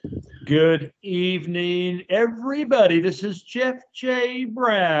Good evening, everybody. This is Jeff J.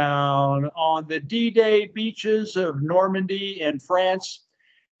 Brown on the D-Day beaches of Normandy in France.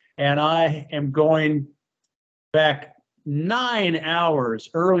 And I am going back 9 hours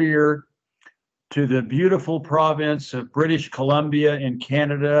earlier to the beautiful province of British Columbia in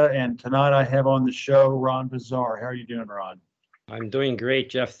Canada. And tonight I have on the show Ron Bazar. How are you doing, Ron? I'm doing great,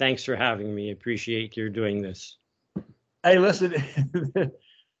 Jeff. Thanks for having me. Appreciate your doing this. Hey, listen,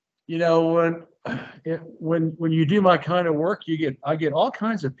 you know, when you do my kind of work, I get all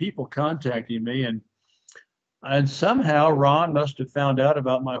kinds of people contacting me, and somehow Ron must have found out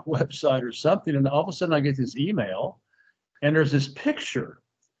about my website or something, and all of a sudden I get this email, and there's this picture,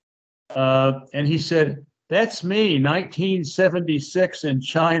 and he said, "That's me, 1976 in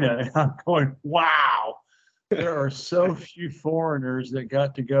China," and I'm going, "Wow." There are so few foreigners that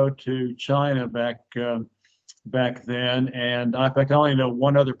got to go to China back then, and in fact, I only know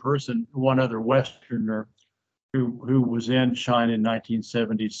one other Westerner who was in China in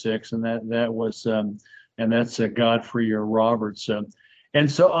 1976, and that was and that's Godfrey or Roberts.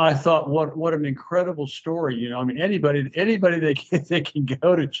 And so I thought, what an incredible story. You know, I mean, anybody that can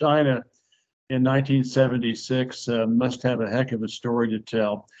go to China in 1976 must have a heck of a story to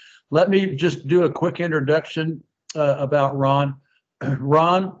tell. Let me just do a quick introduction about Ron.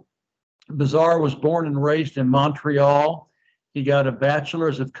 Ron Bazar was born and raised in Montreal. He got a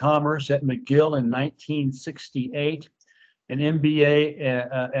Bachelor's of Commerce at McGill in 1968, an MBA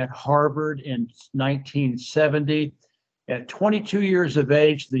at Harvard in 1970. At 22 years of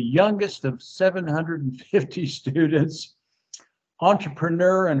age, the youngest of 750 students,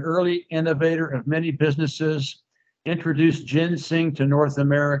 entrepreneur and early innovator of many businesses, introduced ginseng to North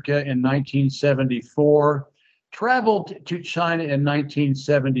America in 1974. Traveled to China in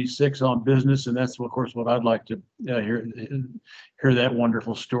 1976 on business, and that's, of course, what I'd like to hear that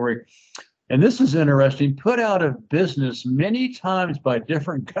wonderful story. And this is interesting. Put out of business many times by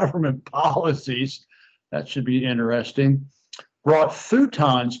different government policies. That should be interesting. Brought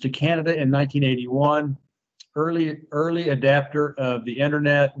futons to Canada in 1981. Early adapter of the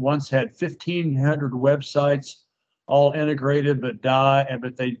internet. Once had 1,500 websites, all integrated, but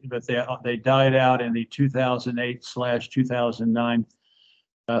they died out in the 2008/2009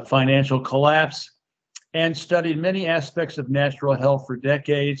 financial collapse, and studied many aspects of natural health for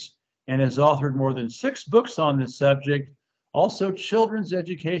decades, and has authored more than 6 books on this subject. Also, children's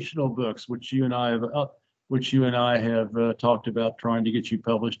educational books, which you and I have talked about trying to get you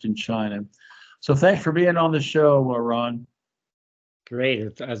published in China. So, thanks for being on the show, Ron.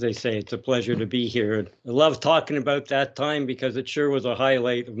 Great. As I say, it's a pleasure to be here. I love talking about that time because it sure was a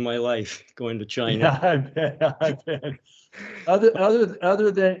highlight of my life going to China. Yeah, I bet.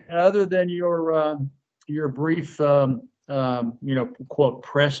 Other than your brief, quote,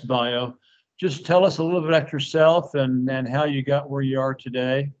 press bio, just tell us a little bit about yourself and how you got where you are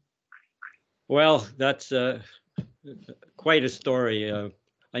today. Well, that's quite a story.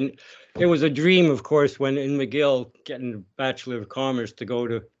 It was a dream, of course, when in McGill, getting a Bachelor of Commerce to go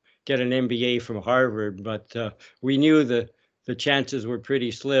to get an MBA from Harvard, but we knew the chances were pretty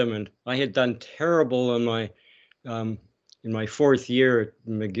slim, and I had done terrible in my 4th year at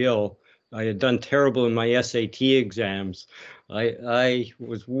McGill. I had done terrible in my SAT exams. I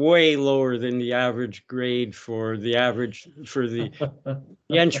was way lower than the average grade for the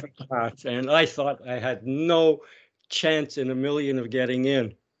entry class, and I thought I had no chance in a million of getting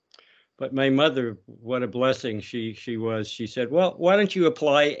in. But my mother, what a blessing she was. She said, "Well, why don't you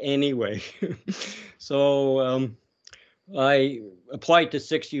apply anyway?" So I applied to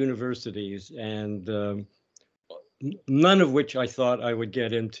 6 universities, and none of which I thought I would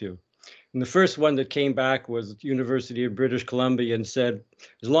get into. And the first one that came back was the University of British Columbia and said,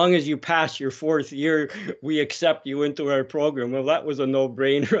 "As long as you pass your 4th year, we accept you into our program." Well, that was a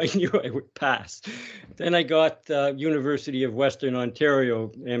no-brainer. I knew I would pass. Then I got University of Western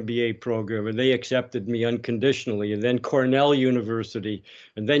Ontario MBA program, and they accepted me unconditionally. And then Cornell University,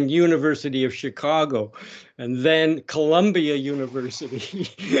 and then University of Chicago, and then Columbia University.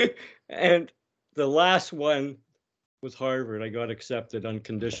 And the last one was Harvard. I got accepted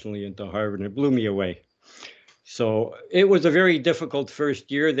unconditionally into Harvard, and it blew me away. So it was a very difficult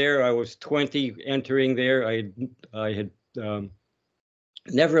first year there. I was 20 entering there. I had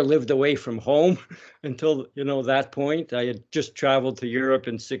never lived away from home until that point. I had just traveled to Europe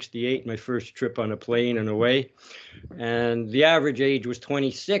in '68, my first trip on a plane and away. And the average age was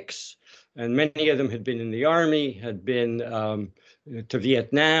 26, and many of them had been in the army, had been to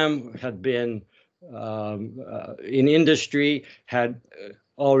Vietnam, had been in industry, had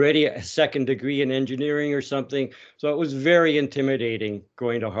already a second degree in engineering or something. So it was very intimidating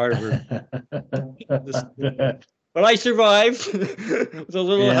going to Harvard. But I survived with a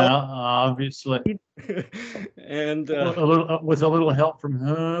little Yeah, help. obviously. And With a little help from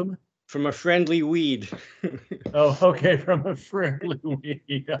whom? from a friendly weed. Oh, okay, from a friendly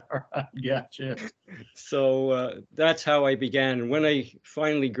weed. All right, gotcha. So that's how I began. And when I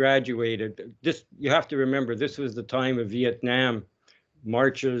finally graduated, you have to remember, this was the time of Vietnam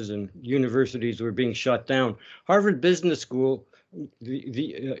marches and universities were being shut down. Harvard Business School,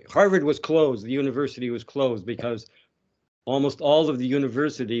 Harvard was closed. The university was closed because almost all of the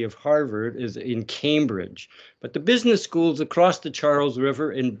University of Harvard is in Cambridge. But the business schools across the Charles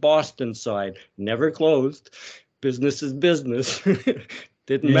River in Boston side never closed. Business is business.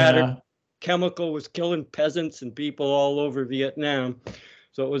 Didn't matter. Chemical was killing peasants and people all over Vietnam.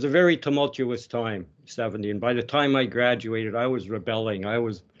 So it was a very tumultuous time, 70. And by the time I graduated, I was rebelling. I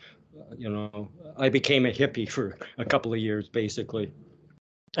was, I became a hippie for a couple of years, basically.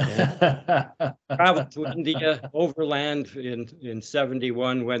 Traveled to India overland in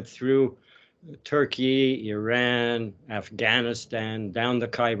 71, went through Turkey, Iran, Afghanistan, down the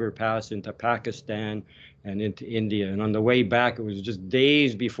Khyber Pass into Pakistan and into India. And on the way back, it was just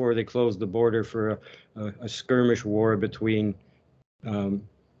days before they closed the border for a skirmish war between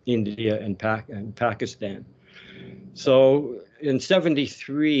India and Pakistan. So in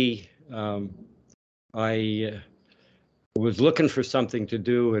 73, I was looking for something to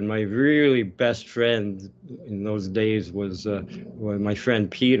do, and my really best friend in those days was my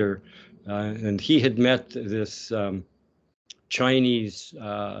friend Peter, and he had met this Chinese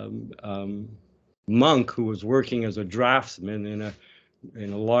monk who was working as a draftsman in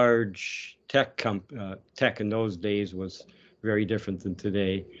a large tech in those days was very different than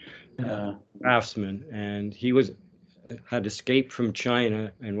today. Draftsman, and he had escaped from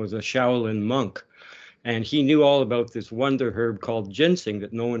China and was a Shaolin monk. And he knew all about this wonder herb called ginseng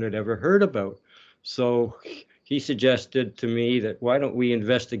that no one had ever heard about. So he suggested to me that why don't we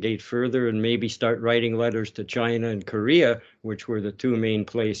investigate further and maybe start writing letters to China and Korea, which were the two main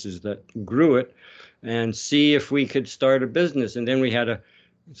places that grew it, and see if we could start a business. And then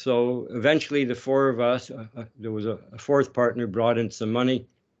so eventually the four of us, there was a fourth partner, brought in some money.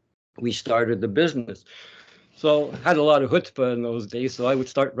 We started the business. So I had a lot of chutzpah in those days, so I would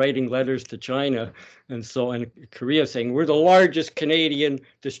start writing letters to China and Korea saying, we're the largest Canadian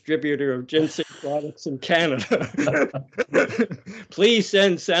distributor of ginseng products in Canada. Please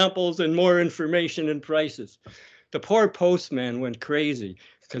send samples and more information and prices. The poor postman went crazy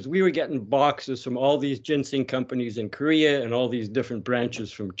because we were getting boxes from all these ginseng companies in Korea and all these different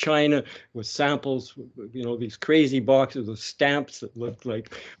branches from China with samples, these crazy boxes with stamps that looked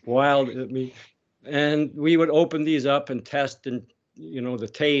like wild. And we would open these up and test and the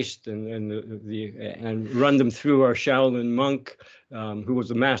taste and run them through our Shaolin monk, who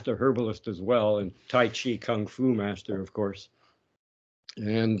was a master herbalist as well, and Tai Chi Kung Fu master, of course.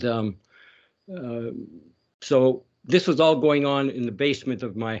 And so this was all going on in the basement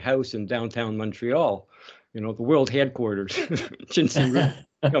of my house in downtown Montreal, the world headquarters.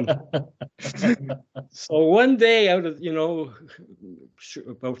 So one day out of,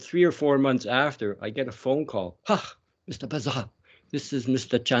 about 3 or 4 months after, I get a phone call. Mr. Bazar, this is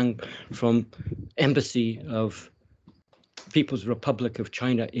Mr. Chang from Embassy of People's Republic of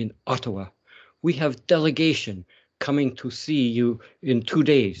China in Ottawa. We have delegation coming to see you in 2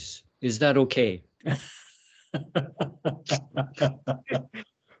 days. Is that okay?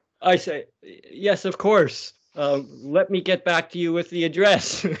 I say, yes, of course. Let me get back to you with the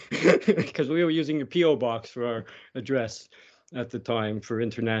address, because we were using a P.O. box for our address at the time for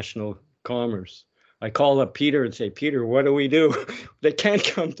international commerce. I call up Peter and say, Peter, what do we do? They can't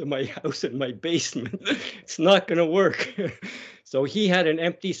come to my house in my basement. It's not going to work. So he had an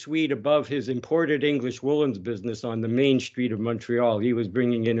empty suite above his imported English woolens business on the main street of Montreal. He was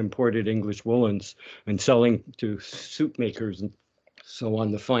bringing in imported English woolens and selling to suit makers and so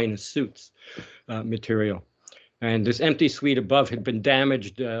on, the finest suits material. And this empty suite above had been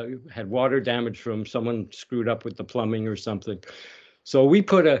damaged, had water damage from someone screwed up with the plumbing or something. So we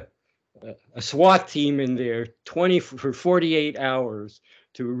put a SWAT team in there for 48 hours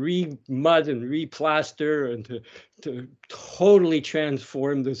to re-mud and re-plaster and to totally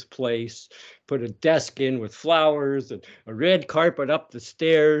transform this place. Put a desk in with flowers and a red carpet up the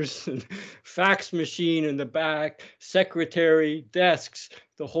stairs, and fax machine in the back, secretary, desks,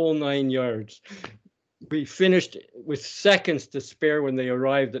 the whole 9 yards. We finished with seconds to spare when they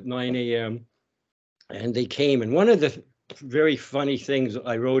arrived at 9 a.m. And they came. And one of the very funny things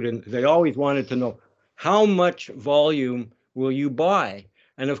I wrote in, they always wanted to know, how much volume will you buy?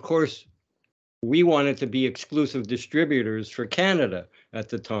 And of course, we wanted to be exclusive distributors for Canada at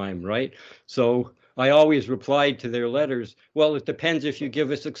the time, right? So I always replied to their letters, well, it depends if you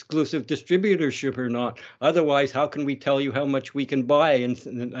give us exclusive distributorship or not. Otherwise, how can we tell you how much we can buy and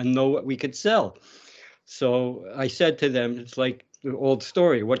know what we could sell? So I said to them, it's like the old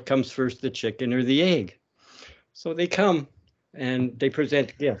story, what comes first, the chicken or the egg? So they come and they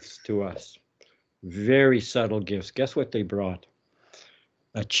present gifts to us, very subtle gifts. Guess what they brought?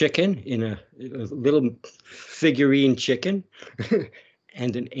 A chicken in a little figurine chicken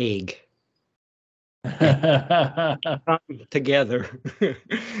and an egg. Together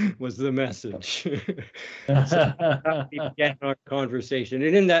was the message. So we began our conversation,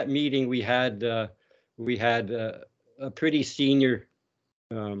 and in that meeting we had a pretty senior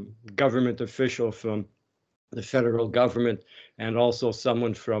government official from the federal government, and also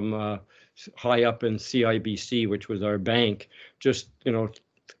someone from high up in CIBC, which was our bank, just,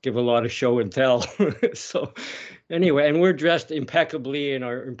 give a lot of show and tell. So anyway, and we're dressed impeccably in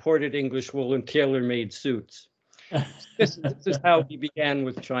our imported English wool and tailor-made suits. This is how we began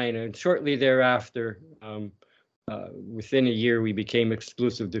with China. And shortly thereafter, within a year, we became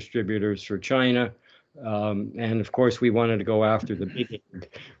exclusive distributors for China. And of course, we wanted to go after the big egg,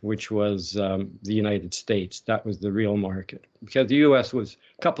 which was the United States. That was the real market, because the U.S. was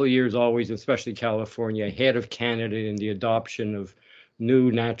a couple of years always, especially California, ahead of Canada in the adoption of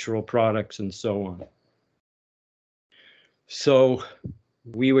new natural products and so on. So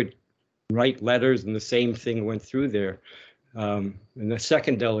we would write letters, and the same thing went through there. And the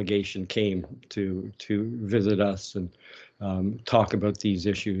second delegation came to visit us and talk about these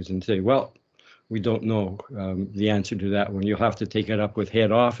issues and say, well, we don't know the answer to that one. You'll have to take it up with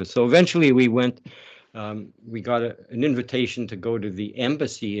head office. So eventually we went, we got an invitation to go to the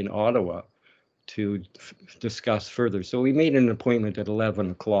embassy in Ottawa to discuss further. So we made an appointment at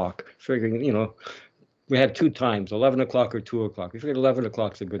 11 o'clock, figuring, we had two times, 11 o'clock or 2 o'clock. We figured 11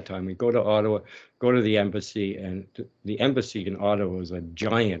 o'clock's a good time. We go to Ottawa, go to the embassy, and the embassy in Ottawa was a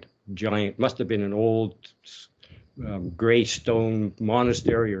giant, must have been an old gray stone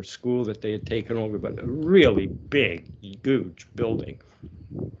monastery or school that they had taken over, but a really big, huge building.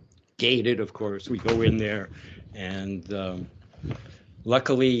 Gated, of course. We go in there, and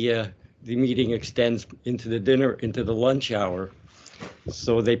luckily the meeting extends into the lunch hour.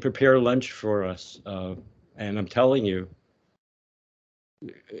 So they prepare lunch for us. And I'm telling you,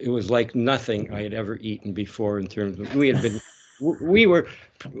 it was like nothing I had ever eaten before in terms of, we were,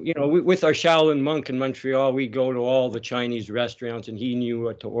 with our Shaolin monk in Montreal, we go to all the Chinese restaurants, and he knew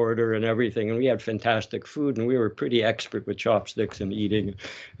what to order and everything. And we had fantastic food, and we were pretty expert with chopsticks and eating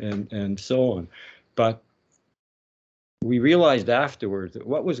and so on. But we realized afterwards that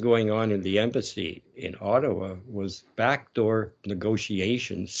what was going on in the embassy in Ottawa was backdoor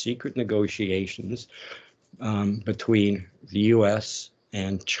negotiations, secret negotiations between the U.S.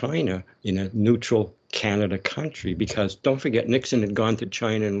 and China in a neutral Canada country. Because don't forget, Nixon had gone to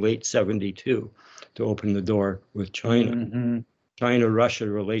China in late '72 to open the door with China. Mm-hmm. China-Russia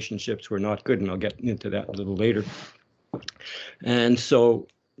relationships were not good, and I'll get into that a little later. And so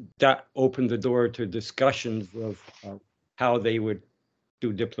that opened the door to discussions of how they would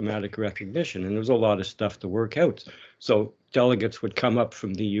do diplomatic recognition. And there was a lot of stuff to work out. So delegates would come up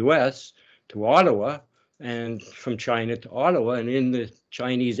from the US to Ottawa, and from China to Ottawa, and in the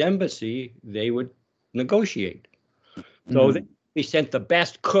Chinese embassy, they would negotiate. So they sent the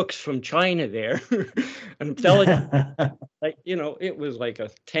best cooks from China there. And I'm telling you, it was like a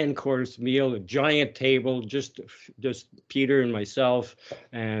 10-course meal, a giant table, just Peter and myself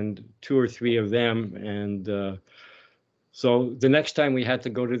and 2 or 3 of them. And so the next time we had to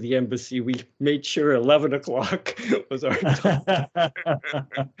go to the embassy, we made sure 11 o'clock was our time.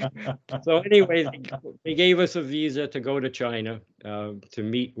 So anyway, they gave us a visa to go to China to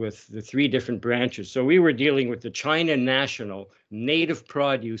meet with the 3 different branches. So we were dealing with the China National Native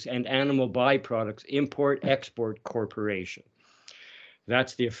Produce and Animal Byproducts Import-Export Corporation.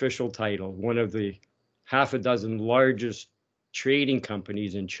 That's the official title, one of the half a dozen largest trading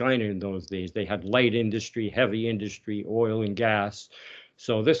companies in China in those days. They had light industry, heavy industry, oil and gas.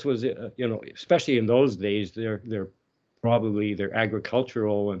 So this was, especially in those days, their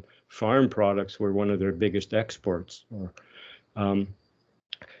agricultural and farm products were one of their biggest exports.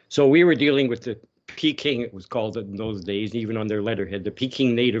 So we were dealing with the Peking, it was called in those days, even on their letterhead, the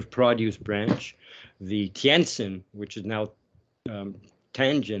Peking Native Produce Branch, the Tianjin, which is now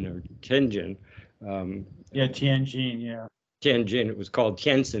Tianjin. Tianjin, yeah. Tianjin, it was called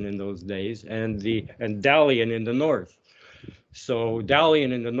Tianjin in those days, and Dalian in the north. So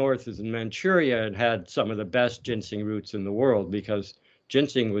Dalian in the north is in Manchuria and had some of the best ginseng roots in the world, because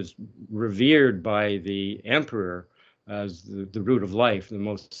ginseng was revered by the emperor as the root of life, the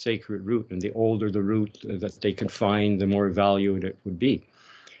most sacred root. And the older the root that they could find, the more valued it would be.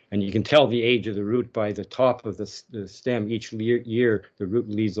 And you can tell the age of the root by the top of the stem. Each year, the root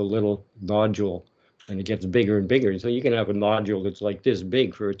leaves a little nodule, and it gets bigger and bigger. And so you can have a nodule that's like this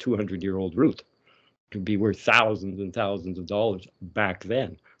big for a 200-year-old root. It could be worth thousands and thousands of dollars back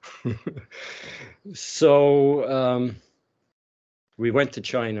then. So we went to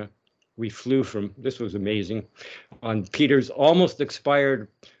China. We flew from, this was amazing, on Peter's almost expired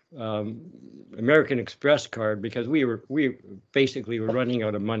American Express card, because we basically were running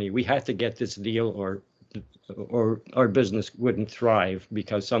out of money. We had to get this deal, or our business wouldn't thrive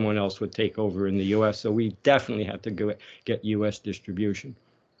because someone else would take over in the U.S. So we definitely had to go get U.S. distribution.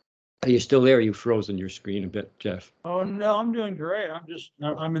 Are you still there? You've frozen your screen a bit, Jeff. Oh no, I'm doing great.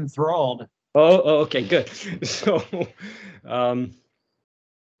 I'm enthralled. Oh, okay, good.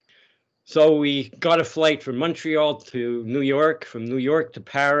 So we got a flight from Montreal to New York, from New York to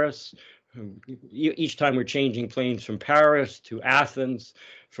Paris. Each time we're changing planes, from Paris to Athens,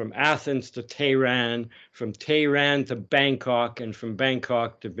 from Athens to Tehran, from Tehran to Bangkok, and from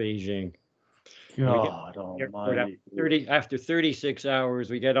Bangkok to Beijing. God almighty. After 36 hours,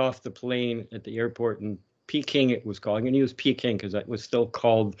 we get off the plane at the airport in Peking, it was called. I'm going to use Peking because that was still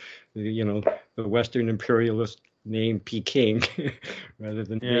called, the Western imperialist name Peking rather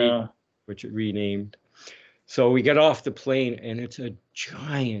than Beijing, which it renamed. So we get off the plane, and it's a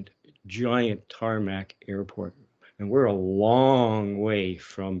giant tarmac airport, and we're a long way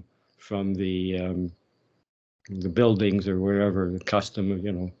from the buildings or wherever, the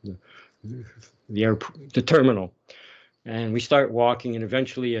custom, the airport, the terminal. And we start walking, and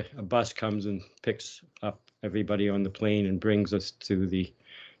eventually a bus comes and picks up everybody on the plane and brings us to the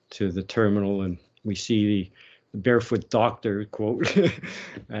terminal, and we see the barefoot doctor quote,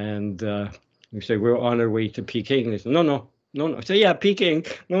 and we say, we're on our way to Peking. They say, no. I say, yeah, Peking.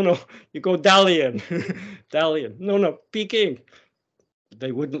 No, you go Dalian. Dalian. No, Peking.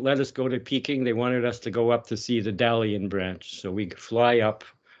 They wouldn't let us go to Peking. They wanted us to go up to see the Dalian branch. So we fly up.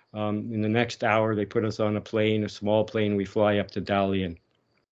 In the next hour, they put us on a small plane. We fly up to Dalian.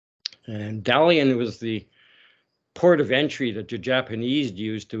 And Dalian was the port of entry that the Japanese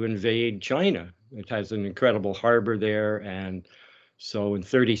used to invade China. It has an incredible harbor there. And so in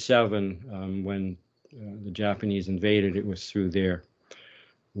 1937, when the Japanese invaded, it was through there.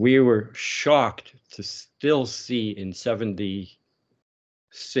 We were shocked to still see in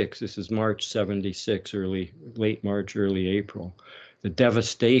 1976, this is March 1976, late March, early April, the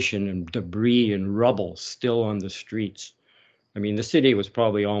devastation and debris and rubble still on the streets. I mean, the city was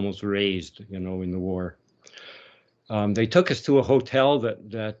probably almost razed, in the war. They took us to a hotel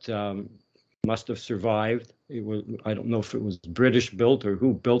that must have survived. It was, I don't know if it was British built or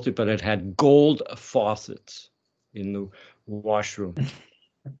who built it, but it had gold faucets in the washroom,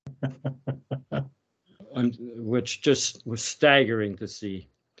 which just was staggering to see.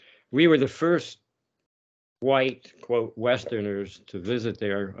 We were the first white, quote, Westerners to visit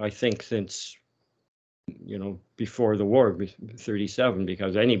there, I think, since, before the war, 1937,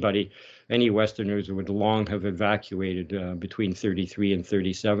 because any Westerners would long have evacuated between 1933 and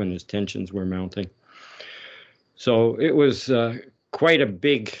 1937 as tensions were mounting. So it was quite a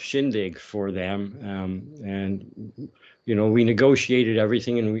big shindig for them. And, we negotiated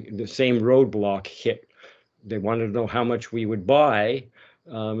everything, and the same roadblock hit. They wanted to know how much we would buy.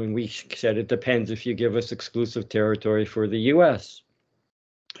 And we said, it depends if you give us exclusive territory for the U.S.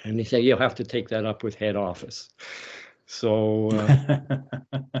 And they say, you'll have to take that up with head office. So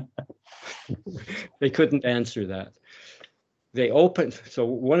they couldn't answer that. They opened, so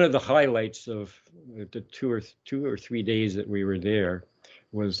one of the highlights of the two or three days that we were there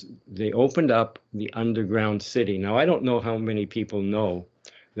was they opened up the underground city. Now, I don't know how many people know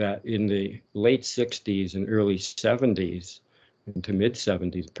that in the late 60s and early 70s, into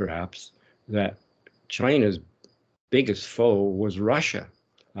mid-70s perhaps, that China's biggest foe was Russia.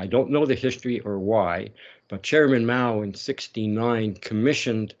 I don't know the history or why, but Chairman Mao in 1969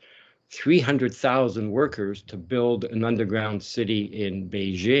 commissioned 300,000 workers to build an underground city in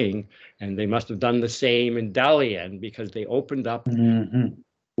Beijing, and they must have done the same in Dalian, because they opened up,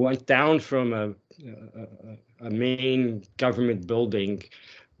 went down from a main government building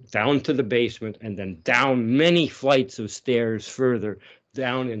down to the basement, and then down many flights of stairs further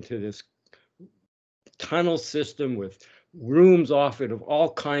down into this tunnel system with rooms off it of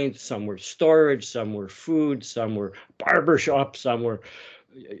all kinds. Some were storage, some were food, some were barbershops, some were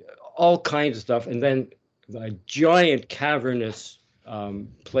all kinds of stuff. And then a giant cavernous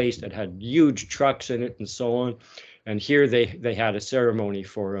place that had huge trucks in it and so on. And here they had a ceremony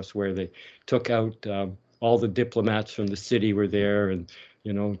for us where they took out all the diplomats from the city were there, and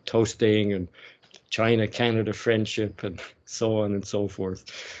toasting and China-Canada friendship and so on and so forth.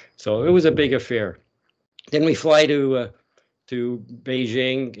 So it was a big affair. Then we fly to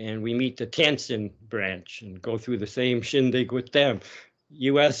Beijing, and we meet the Tianjin branch and go through the same shindig with them.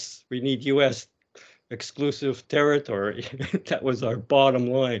 U.S. We need U.S. exclusive territory. That was our bottom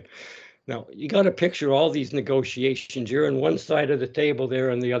line. Now, you got to picture all these negotiations. You're on one side of the table,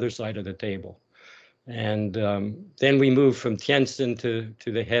 they're on the other side of the table. And then we moved from Tianjin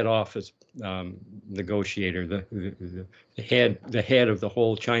to the head office negotiator, the head of the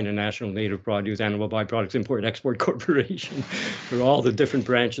whole China National Native Produce Animal Byproducts Import Export Corporation for all the different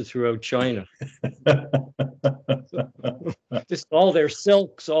branches throughout China. Just all their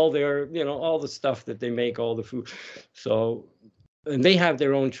silks, all their, all the stuff that they make, all the food. So, and they have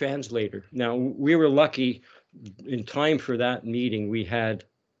their own translator. Now, we were lucky in time for that meeting. We had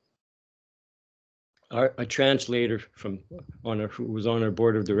a translator who was on our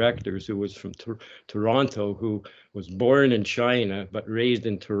board of directors, who was from Toronto, who was born in China but raised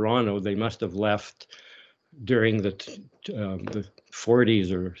in Toronto. They must have left during the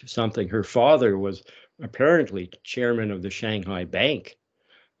 40s or something. Her father was apparently chairman of the Shanghai Bank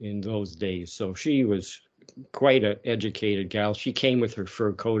in those days, so she was quite an educated gal. She came with her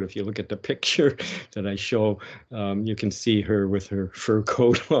fur coat. If you look at the picture that I show, you can see her with her fur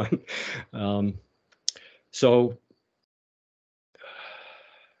coat on. So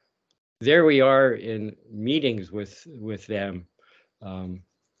there we are in meetings with them.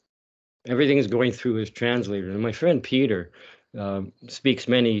 Everything's going through his translator. And my friend Peter speaks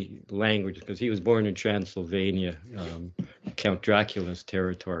many languages because he was born in Transylvania, Count Dracula's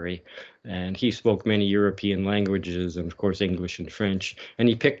territory. And he spoke many European languages and, of course, English and French. And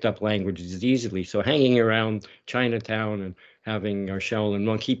he picked up languages easily. So hanging around Chinatown and having our Shaolin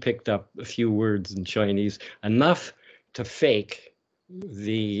monk, he picked up a few words in Chinese, enough to fake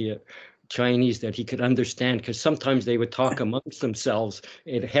the Chinese that he could understand, because sometimes they would talk amongst themselves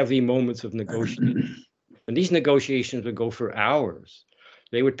in heavy moments of negotiation. And these negotiations would go for hours.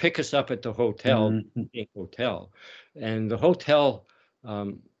 They would pick us up at the hotel, and the hotel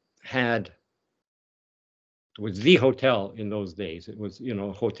was the hotel in those days. It was,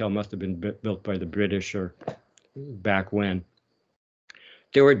 a hotel must have been built by the British or back when.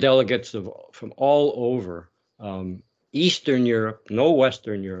 There were delegates from all over, Eastern Europe, no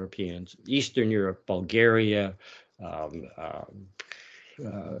Western Europeans, Eastern Europe, Bulgaria,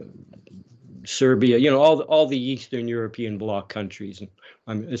 Serbia, all the Eastern European bloc countries, and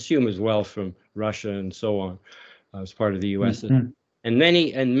I assume as well from Russia and so on, as part of the U.S. And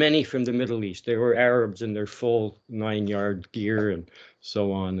many from the Middle East. There were Arabs in their full 9-yard gear and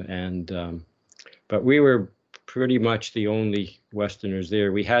so on. And but we were pretty much the only Westerners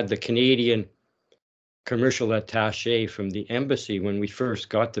there. We had the Canadian commercial attaché from the embassy when we first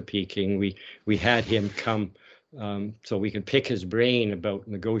got to Peking. We had him come so we could pick his brain about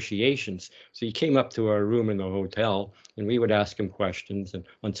negotiations. So he came up to our room in the hotel, and we would ask him questions. And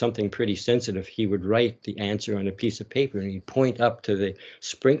on something pretty sensitive, he would write the answer on a piece of paper, and he'd point up to the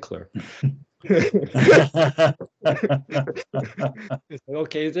sprinkler.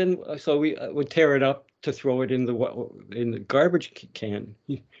 Okay, then so we would tear it up to throw it in the garbage can.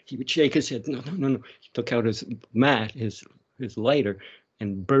 He would shake his head. No. He took out his mat, his lighter,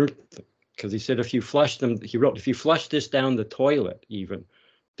 and burnt them. Because he said, if you flush them, he wrote, if you flush this down the toilet, even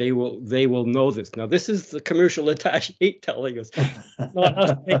they will know this. Now, this is the commercial attaché telling us, not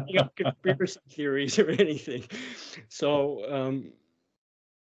us making up conspiracy theories or anything. So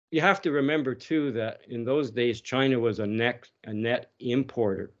you have to remember too that in those days, China was a net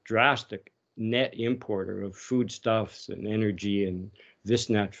importer, drastic net importer of foodstuffs and energy and this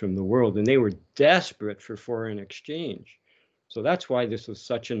and that from the world, and they were desperate for foreign exchange. So that's why this was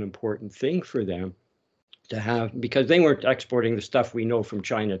such an important thing for them to have, because they weren't exporting the stuff we know from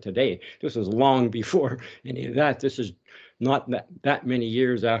China today. This was long before any of that. This is not that many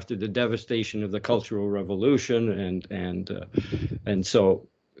years after the devastation of the Cultural Revolution, and so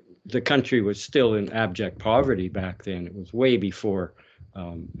the country was still in abject poverty back then. It was way before,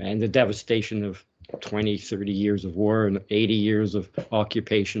 and the devastation of 20, 30 years of war and 80 years of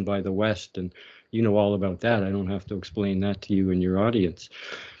occupation by the West. And you know all about that. I don't have to explain that to you and your audience.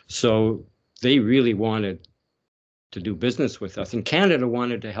 So they really wanted to do business with us, and Canada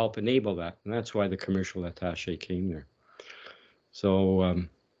wanted to help enable that. And that's why the commercial attaché came there. So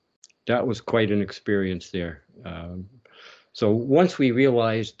that was quite an experience there. So once we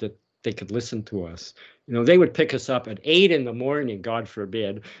realized that they could listen to us. They would pick us up at 8 a.m, God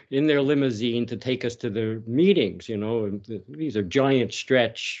forbid, in their limousine to take us to the meetings. And these are giant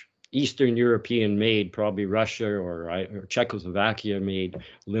stretch Eastern European made, probably Russia or Czechoslovakia made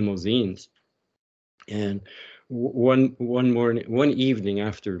limousines. And one evening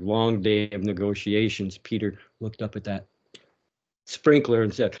after a long day of negotiations, Peter looked up at that sprinkler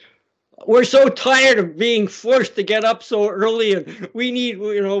and said, "We're so tired of being forced to get up so early, and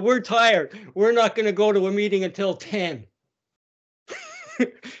we're tired. We're not going to go to a meeting until 10.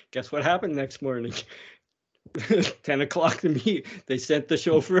 Guess what happened next morning? 10 o'clock to meet. They sent the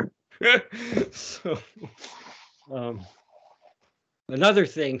chauffeur. So, another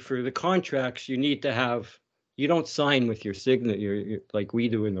thing for the contracts, you need to have, you don't sign with your signature like we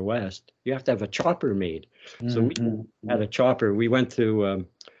do in the West. You have to have a chopper made. So we had a chopper. We went to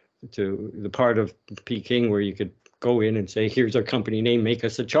the part of Peking where you could go in and say, "Here's our company name, make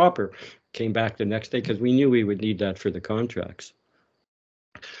us a chopper." Came back the next day because we knew we would need that for the contracts.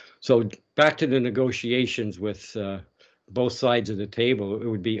 So back to the negotiations with both sides of the table, it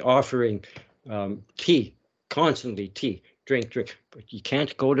would be offering tea, constantly tea, drink. But you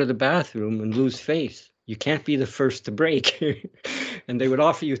can't go to the bathroom and lose face. You can't be the first to break. And they would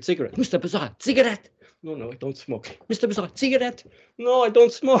offer you a cigarette. "Mr. Bazar, cigarette." No, I don't smoke. "Mr. Bazar, cigarette." "No, I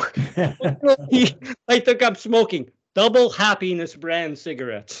don't smoke." I took up smoking. Double Happiness brand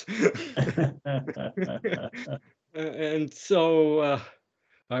cigarettes. And so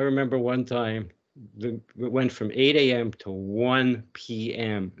I remember one time it went from 8 a.m. to 1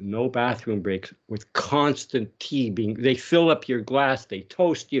 p.m. No bathroom breaks, with constant tea they fill up your glass, they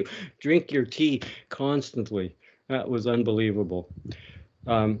toast you, drink your tea constantly. That was unbelievable.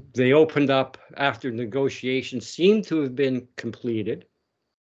 They opened up after negotiations seemed to have been completed.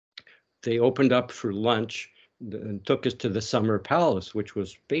 They opened up for lunch and took us to the Summer Palace, which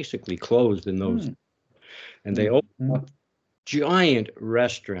was basically closed in those. And they opened up a giant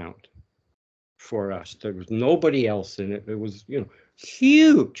restaurant for us. There was nobody else in it. It was,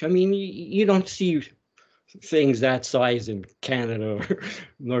 huge. I mean, you don't see things that size in Canada or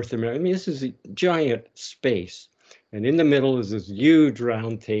North America. I mean, this is a giant space. And in the middle is this huge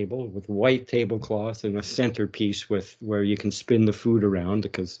round table with white tablecloth and a centerpiece where you can spin the food around,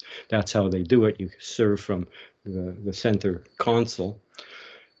 because that's how they do it. You serve from the center console.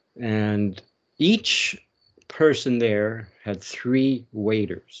 And each person there had 3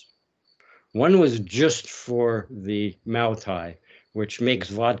 waiters. One was just for the Mao Tai, which makes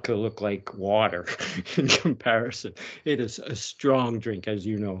vodka look like water in comparison. It is a strong drink, as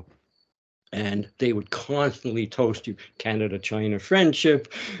you know. And they would constantly toast you, Canada-China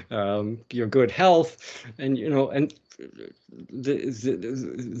friendship, your good health, and and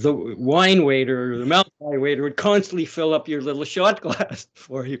the wine waiter or the Mao Tai waiter would constantly fill up your little shot glass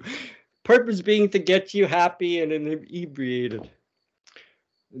for you. Purpose being to get you happy and inebriated.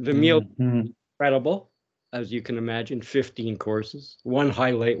 The meal was incredible, as you can imagine, 15 courses. One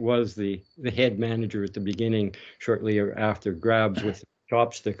highlight was the head manager at the beginning, shortly after, grabs with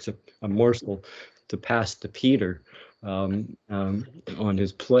chopsticks a morsel to pass to Peter on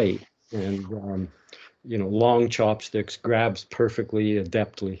his plate, and long chopsticks, grabs perfectly,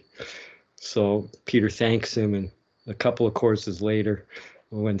 adeptly. So Peter thanks him, and a couple of courses later,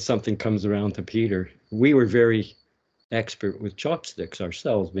 when something comes around to Peter, we were very expert with chopsticks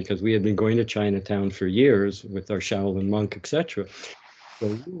ourselves because we had been going to Chinatown for years with our Shaolin monk, etc. So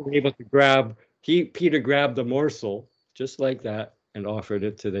we were able to Peter grabbed the morsel just like that and offered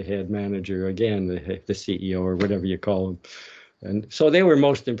it to the head manager, again, the CEO or whatever you call him. And so they were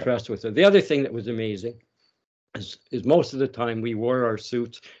most impressed with it. The other thing that was amazing is most of the time we wore our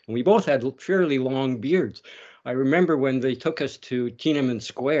suits, and we both had fairly long beards. I remember when they took us to Tiananmen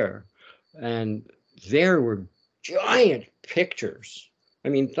Square, and there were giant pictures. I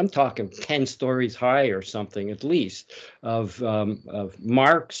mean, I'm talking 10 stories high or something at least, of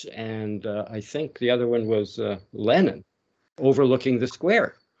Marx, and I think the other one was Lenin, overlooking the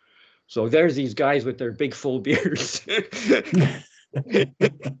square. So there's these guys with their big full beards. And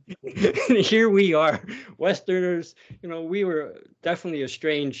here we are, Westerners. We were definitely a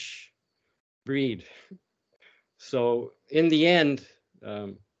strange breed. So in the end,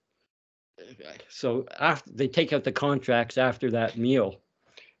 so after they take out the contracts after that meal,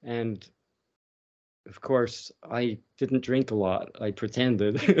 and of course I didn't drink a lot. I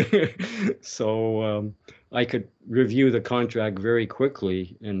pretended, so I could review the contract very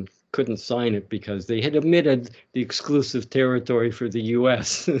quickly and couldn't sign it because they had omitted the exclusive territory for the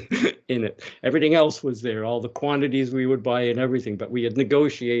U.S. in it. Everything else was there, all the quantities we would buy and everything, but we had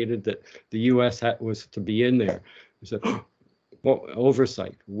negotiated that the U.S. was to be in there. We said, Well,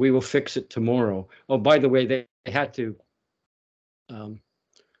 oversight. We will fix it tomorrow. Oh, by the way, they had to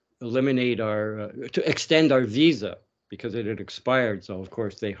eliminate to extend our visa because it had expired. So of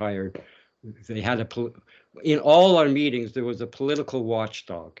course they had in all our meetings, there was a political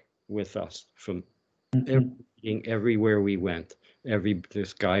watchdog with us from everywhere we went.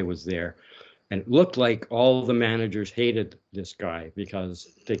 This guy was there. And it looked like all the managers hated this guy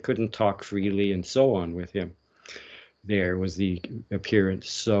because they couldn't talk freely and so on with him. There was the appearance.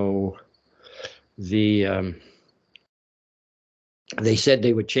 So they said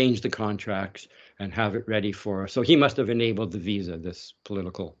they would change the contracts and have it ready for us. So he must have enabled the visa, this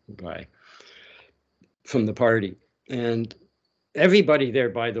political guy from the party. And everybody there,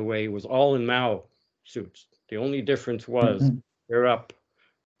 by the way, was all in Mao suits. The only difference was their up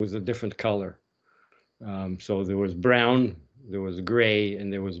was a different color. So there was brown, there was gray,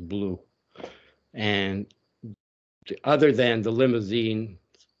 and there was blue. And other than the limousine,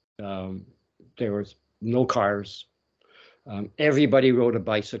 there was no cars. Everybody rode a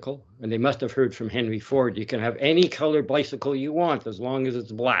bicycle, and they must have heard from Henry Ford, you can have any color bicycle you want as long as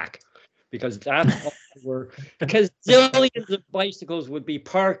it's black, because that's all there were. Because zillions of bicycles would be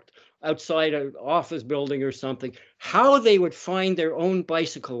parked outside an office building or something. How they would find their own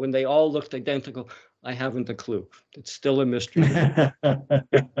bicycle when they all looked identical, I haven't a clue. It's still a mystery.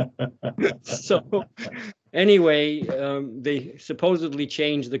 So anyway, they supposedly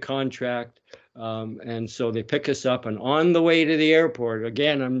changed the contract. And so they pick us up, and on the way to the airport,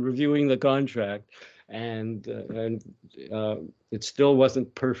 again, I'm reviewing the contract, and it still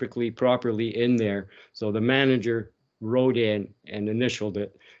wasn't properly in there. So the manager wrote in and initialed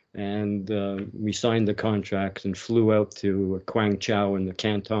it, and we signed the contracts and flew out to Guangzhou in the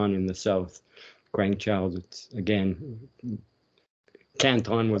Canton in the south. Guangzhou, it's again,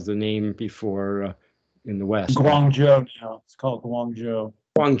 Canton was the name before in the west. Guangzhou now. It's called Guangzhou.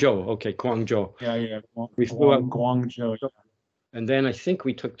 Guangzhou, okay, Guangzhou. Yeah. We flew out, Guangzhou. and then I think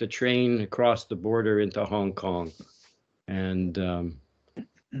we took the train across the border into Hong Kong, and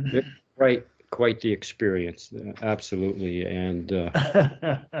quite the experience, absolutely. And so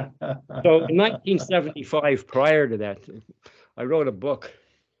in 1975, prior to that, I wrote a book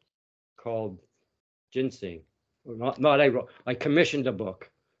called Ginseng. I commissioned a book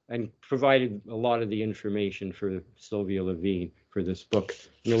and provided a lot of the information for Sylvia Levine for this book.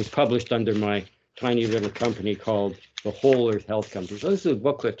 And it was published under my tiny little company called the Whole Earth Health Company. So this is a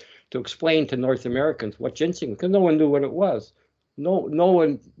booklet to explain to North Americans what ginseng, because no one knew what it was. No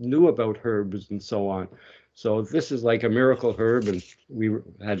one knew about herbs and so on. So this is like a miracle herb, and we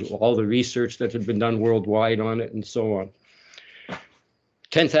had all the research that had been done worldwide on it and so on.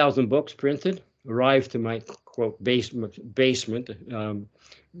 10,000 books printed, arrived to my quote basement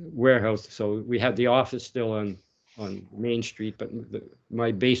warehouse. So we had the office still on Main Street, but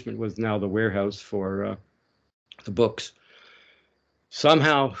my basement was now the warehouse for the books.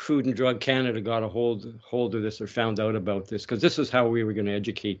 Somehow Food and Drug Canada got a hold of this, or found out about this, because this is how we were going to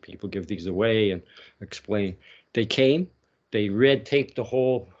educate people, give these away and explain. They came, they red taped the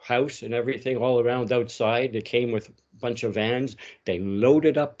whole house and everything all around outside. They came with a bunch of vans. They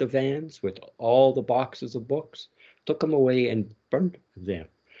loaded up the vans with all the boxes of books, took them away and burned them.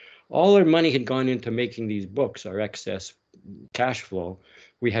 All our money had gone into making these books, our excess cash flow.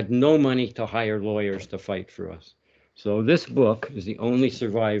 We had no money to hire lawyers to fight for us. So this book is the only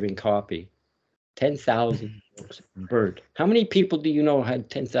surviving copy. 10,000 books burnt. How many people do you know had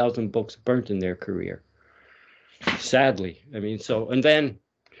 10,000 books burnt in their career? Sadly. I mean, so, and then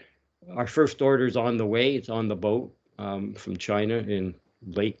our first order's on the way. It's on the boat from China in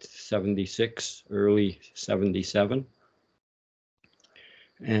late 76, early 77.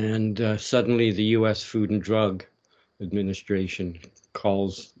 And suddenly the U.S. Food and Drug Administration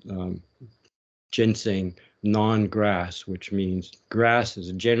calls ginseng non-grass, which means grass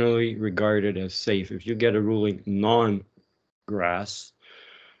is generally regarded as safe. If you get a ruling non-grass,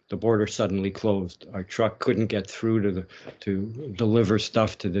 the border suddenly closed. Our truck couldn't get through to deliver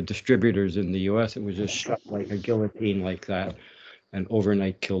stuff to the distributors in the U.S. It was just shut like a guillotine like that, and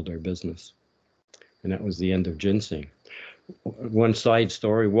overnight killed our business. And that was the end of ginseng. One side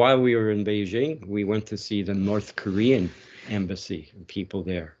story, while we were in Beijing, we went to see the North Korean embassy and people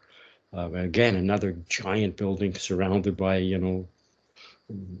there. Again, another giant building surrounded by,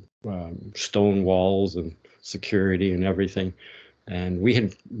 stone walls and security and everything. And we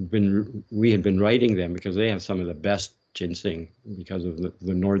had been writing them because they have some of the best ginseng because of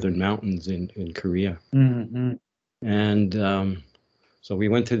the northern mountains in Korea. Mm-hmm. And so we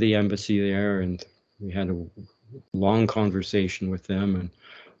went to the embassy there, and we had a long conversation with them,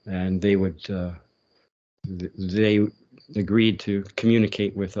 and they would agreed to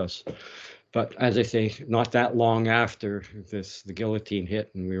communicate with us. But as I say, not that long after this, the guillotine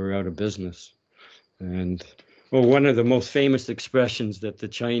hit and we were out of business. And well, one of the most famous expressions that the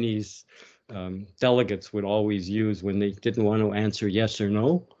Chinese delegates would always use when they didn't want to answer yes or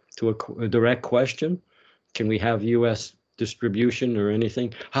no to a direct question, can we have U.S. distribution or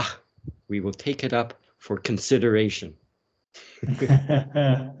anything? We will take it up for consideration.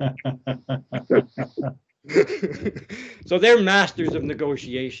 So they're masters of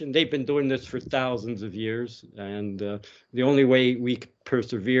negotiation. They've been doing this for thousands of years. And the only way we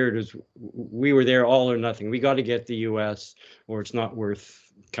persevered is we were there all or nothing. We got to get the U.S. or it's not worth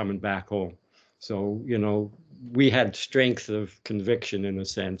coming back home. So, you know, we had strength of conviction in a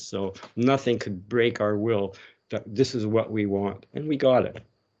sense. So nothing could break our will that this is what we want. And we got it.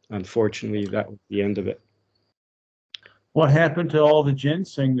 Unfortunately, that was the end of it. What happened to all the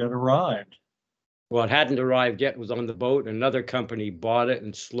ginseng that arrived? Well, it hadn't arrived yet. It was on the boat. Another company bought it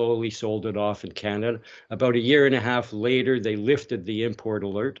and slowly sold it off in Canada. About a year and a half later, they lifted the import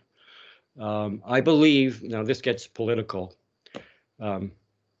alert. I believe, now this gets political,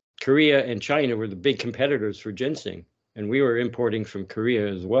 Korea and China were the big competitors for ginseng, and we were importing from Korea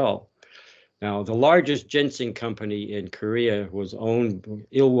as well. Now, the largest ginseng company in Korea was owned,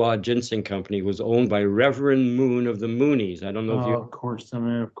 Ilwa Ginseng Company, was owned by Reverend Moon of the Moonies. I don't know if you... Of course, I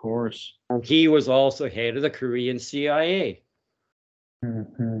mean, of course. He was also head of the Korean CIA.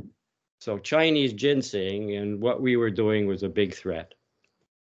 Mm-hmm. So Chinese ginseng and what we were doing was a big threat.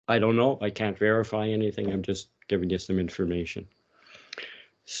 I don't know. I can't verify anything. I'm just giving you some information.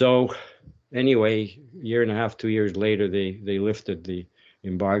 So anyway, year and a half, 2 years later, they lifted the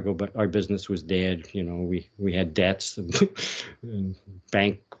embargo, but our business was dead. You know, we had debts and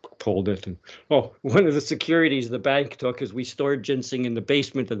bank pulled it. And one of the securities the bank took is we stored ginseng in the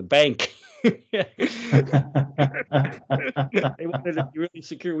basement of the bank. They wanted to be really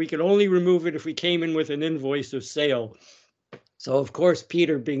secure. We could only remove it if we came in with an invoice of sale. So, of course,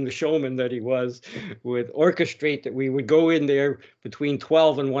 Peter, being the showman that he was, would orchestrate that we would go in there between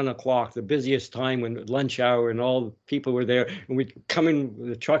 12 and 1 o'clock, the busiest time when lunch hour and all the people were there. And we'd come in,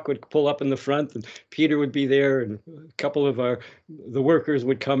 the truck would pull up in the front and Peter would be there. And a couple of the workers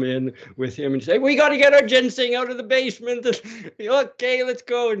would come in with him and say, we got to get our ginseng out of the basement. And, okay, let's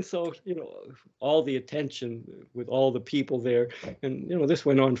go. And so, you know, all the attention with all the people there. And, you know, this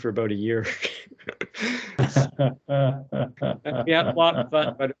went on for about a year. We had a lot of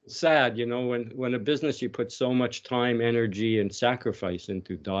fun, but it was sad, you know, when a business you put so much time, energy, and sacrifice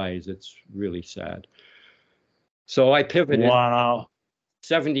into dies, it's really sad. So I pivoted. Wow.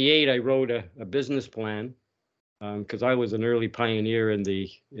 78, I wrote a business plan because I was an early pioneer in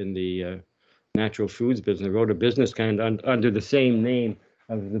the natural foods business. I wrote a business plan under the same name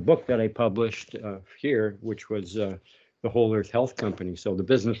of the book that I published here, which was the Whole Earth Health Company. So the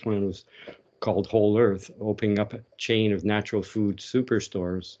business plan was called Whole Earth, opening up a chain of natural food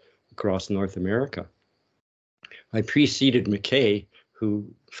superstores across North America. I preceded McKay, who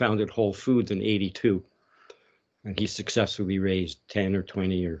founded Whole Foods in '82, and he successfully raised 10 or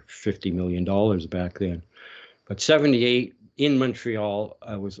 20 or $50 million back then. But 78 in Montreal,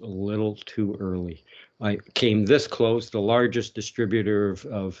 I was a little too early. I came this close, the largest distributor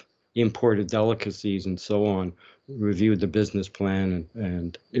of imported delicacies and so on, reviewed the business plan,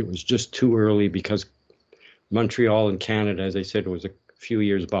 and it was just too early because Montreal and Canada, as I said, was a few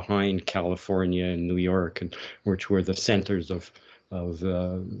years behind California and New York, and which were the centers of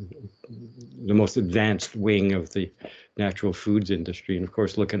the most advanced wing of the natural foods industry. And of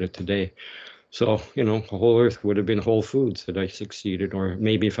course, look at it today. So, you know, Whole Earth would have been Whole Foods had I succeeded, or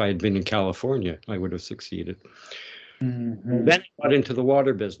maybe if I had been in California, I would have succeeded. Mm-hmm. Then I got into the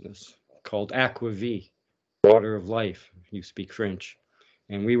water business called Aquavie, Water of Life. You speak French.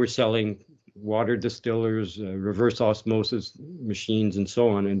 And we were selling water distillers, reverse osmosis machines, and so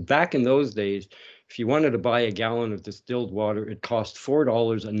on. And back in those days, if you wanted to buy a gallon of distilled water, it cost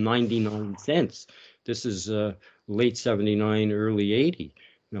 $4.99. This is late 79, early 80.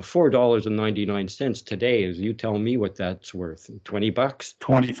 Now, $4.99 today is, you tell me what that's worth, 20 bucks?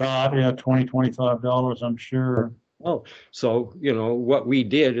 25, yeah, $25, I'm sure. Oh, so, you know, what we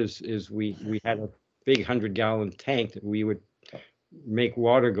did is we had a big 100-gallon tank that we would make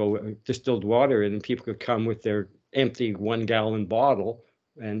water go, distilled water, and people could come with their empty 1-gallon bottle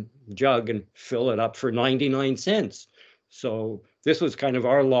and jug and fill it up for 99 cents. So this was kind of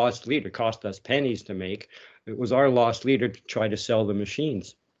our lost leader. It cost us pennies to make. It was our lost leader to try to sell the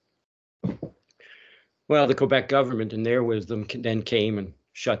machines. Well, the Quebec government, in their wisdom, then came and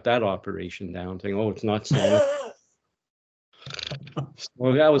shut that operation down, saying, oh, it's not selling.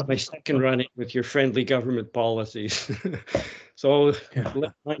 Well, that was my second run-in with your friendly government policies. So, Yeah.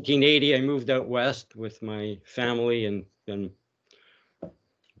 1980, I moved out west with my family, and then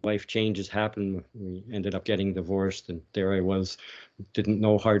life changes happened. We ended up getting divorced, and there I was, didn't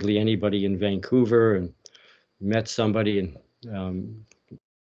know hardly anybody in Vancouver, and met somebody, and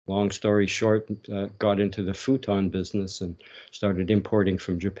long story short, got into the futon business and started importing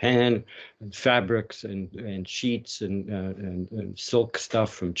from Japan and fabrics and sheets and silk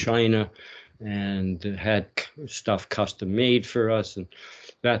stuff from China, and had stuff custom made for us. And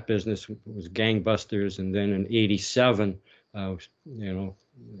that business was gangbusters. And then in '87,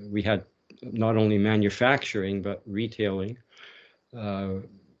 we had not only manufacturing but retailing.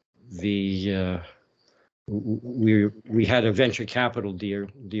 We had a venture capital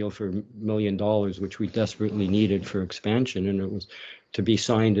deal for $1 million, which we desperately needed for expansion, and it was to be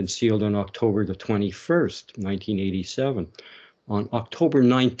signed and sealed on October the 21st, 1987. On October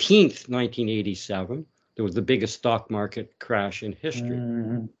 19th, 1987, there was the biggest stock market crash in history.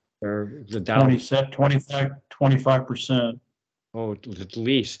 Where the Dow 25%. Oh, at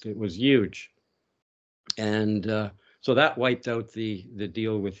least it was huge, and so that wiped out the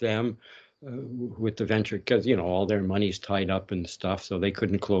deal with them. With the venture, because all their money's tied up and stuff, so they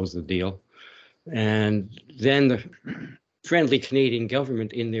couldn't close the deal. And then the friendly Canadian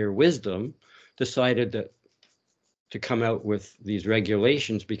government, in their wisdom, decided to come out with these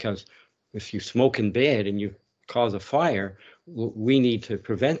regulations, because if you smoke in bed and you cause a fire, we need to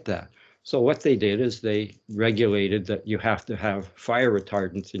prevent that. So what they did is they regulated that you have to have fire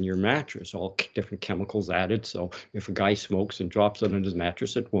retardants in your mattress, all different chemicals added. So if a guy smokes and drops it on his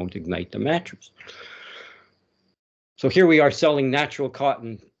mattress, it won't ignite the mattress. So here we are selling natural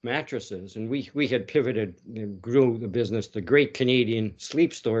cotton mattresses, and we had pivoted and grew the business to great Canadian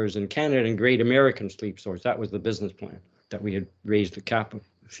sleep stores in Canada and great American sleep stores. That was the business plan that we had raised the capital,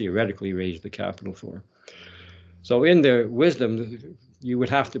 theoretically raised the capital for. So in their wisdom, you would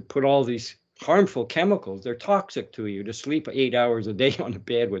have to put all these harmful chemicals, they're toxic to you, to sleep 8 hours a day on a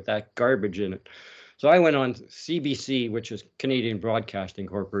bed with that garbage in it. So I went on CBC, which is Canadian Broadcasting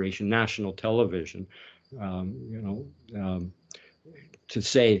Corporation, national television, to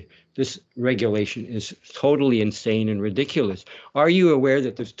say this regulation is totally insane and ridiculous. Are you aware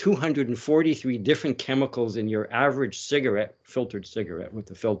that there's 243 different chemicals in your average cigarette, filtered cigarette with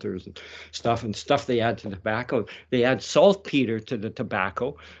the filters and stuff they add to tobacco? They add saltpeter to the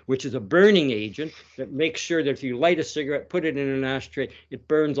tobacco, which is a burning agent that makes sure that if you light a cigarette, put it in an ashtray, it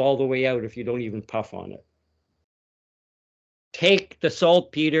burns all the way out if you don't even puff on it. Take the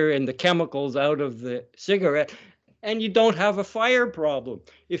saltpeter and the chemicals out of the cigarette, and you don't have a fire problem.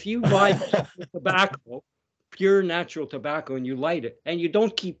 If you buy tobacco, pure natural tobacco, and you light it, and you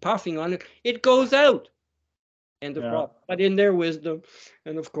don't keep puffing on it, it goes out. And the problem. But in their wisdom,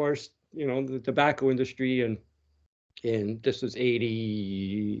 and of course, the tobacco industry, and this was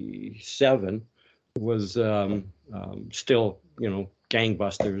 '87, was still,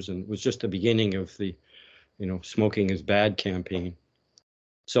 gangbusters, and was just the beginning of the, smoking is bad campaign.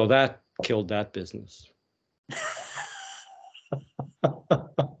 So that killed that business.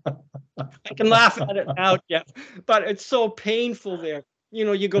 I can laugh at it now, Jeff, but it's so painful there.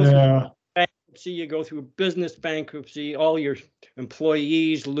 You go through bankruptcy, you go through business bankruptcy, all your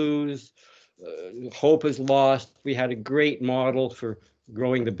employees lose, hope is lost. We had a great model for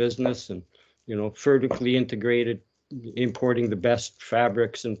growing the business and, vertically integrated, importing the best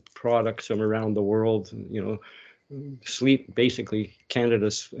fabrics and products from around the world, sleep, basically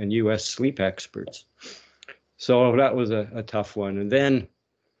Canada's and US sleep experts. So that was a tough one. And then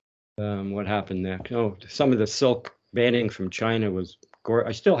what happened next? Some of the silk banning from China was,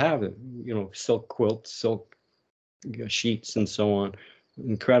 I still have it, silk quilts, silk sheets, and so on.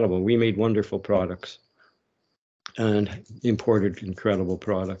 Incredible. We made wonderful products and imported incredible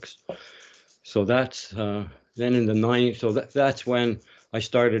products. So that's then in the 90s. So that's when I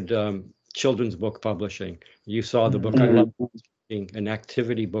started children's book publishing. You saw the book. I love an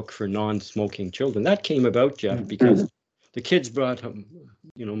activity book for non-smoking children. That came about, Jeff, because the kids brought home,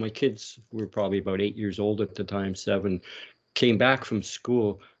 my kids were probably about 8 years old at the time, 7, came back from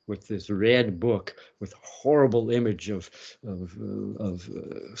school with this red book with horrible image of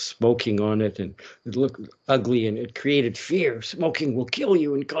smoking on it, and it looked ugly, and it created fear. Smoking will kill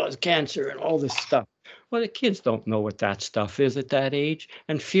you and cause cancer and all this stuff. Well, the kids don't know what that stuff is at that age,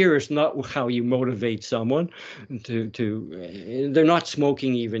 and fear is not how you motivate someone they're not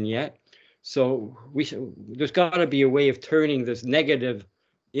smoking even yet. So there's got to be a way of turning this negative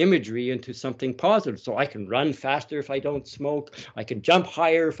imagery into something positive. So I can run faster if I don't smoke. I can jump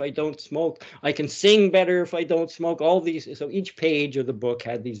higher if I don't smoke. I can sing better if I don't smoke. All these. So each page of the book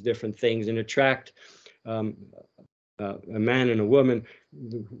had these different things and attract um, a man and a woman.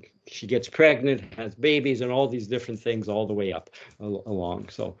 She gets pregnant, has babies, and all these different things all the way up along.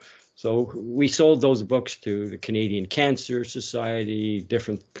 So we sold those books to the Canadian Cancer Society,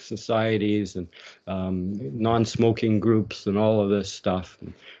 different societies, and non-smoking groups, and all of this stuff.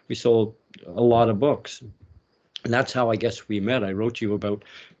 And we sold a lot of books, and that's how I guess we met. I wrote you about,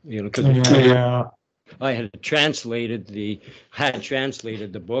 because I had translated the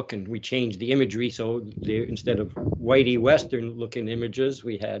book, and we changed the imagery. So instead of whitey Western looking images,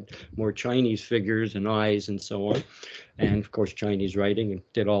 we had more Chinese figures and eyes and so on. And of course, Chinese writing, and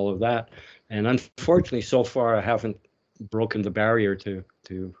did all of that. And unfortunately, so far, I haven't broken the barrier to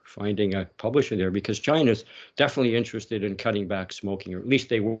finding a publisher there, because China's definitely interested in cutting back smoking, or at least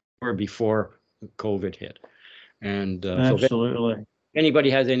they were before COVID hit. And absolutely. So anybody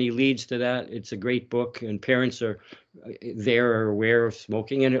has any leads to that, it's a great book, and parents are aware of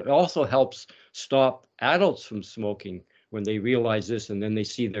smoking, and it also helps stop adults from smoking when they realize this, and then they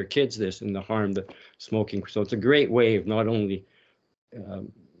see their kids this and the harm that smoking. So it's a great way of not only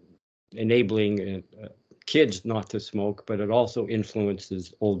enabling kids not to smoke, but it also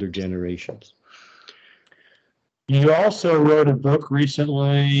influences older generations. You also wrote a book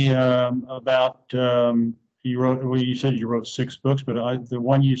recently about, you said you wrote 6 books, but the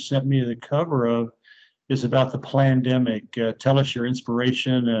one you sent me the cover of is about the pandemic. Tell us your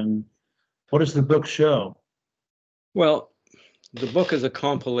inspiration, and what does the book show? Well, the book is a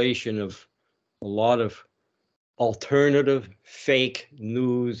compilation of a lot of alternative fake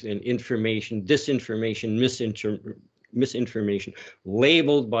news and information, disinformation, misinformation,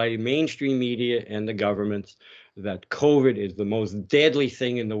 labeled by mainstream media and the governments that COVID is the most deadly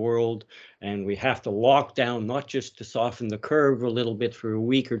thing in the world, and we have to lock down, not just to soften the curve a little bit for a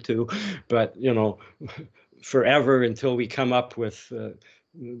week or two, but forever until we come up with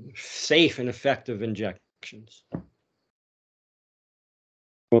safe and effective injections.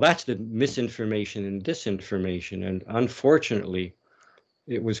 Well, that's the misinformation and disinformation, and unfortunately,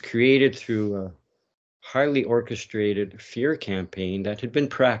 it was created through a highly orchestrated fear campaign that had been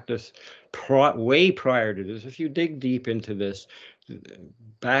practiced way prior to this. If you dig deep into this,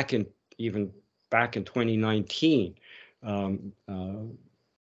 back in 2019,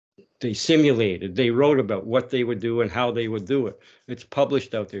 they wrote about what they would do and how they would do it. It's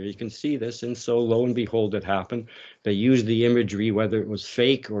published out there. You can see this. And so lo and behold, it happened. They used the imagery, whether it was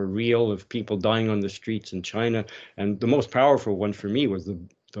fake or real, of people dying on the streets in China. And the most powerful one for me was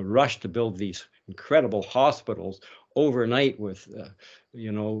the rush to build these incredible hospitals overnight with,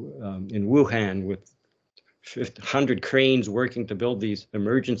 in Wuhan, with 100 cranes working to build these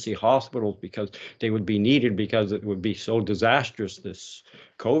emergency hospitals because they would be needed, because it would be so disastrous, this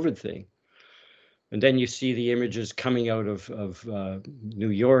COVID thing. And then you see the images coming out of New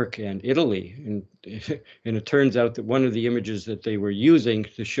York and Italy, and it turns out that one of the images that they were using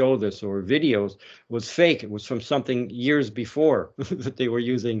to show this, or videos, was fake. It was from something years before that they were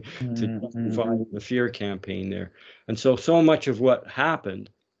using to justify the fear campaign there. And so much of what happened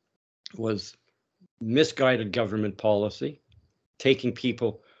was misguided government policy, taking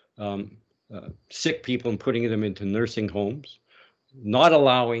people, sick people, and putting them into nursing homes, not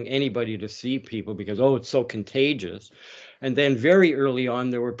allowing anybody to see people because, it's so contagious. And then very early on,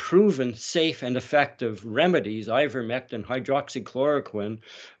 there were proven safe and effective remedies, ivermectin, hydroxychloroquine,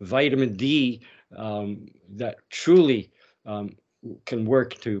 vitamin D, that truly can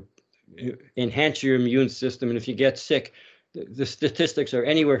work to enhance your immune system. And if you get sick, the statistics are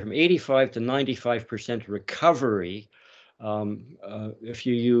anywhere from 85 to 95% recovery if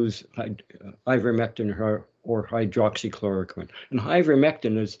you use ivermectin or hydroxychloroquine. And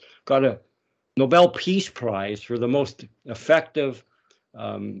ivermectin has got a Nobel Peace Prize for the most effective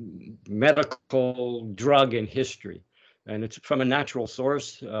medical drug in history. And it's from a natural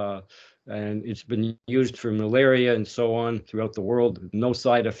source, and it's been used for malaria and so on throughout the world, no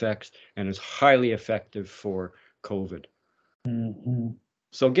side effects, and is highly effective for COVID. Mm-hmm.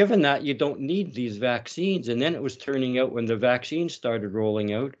 So given that, you don't need these vaccines. And then it was turning out, when the vaccines started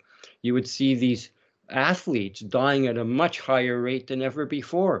rolling out, you would see these athletes dying at a much higher rate than ever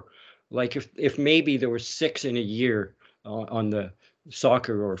before. Like if maybe there were 6 in a year on the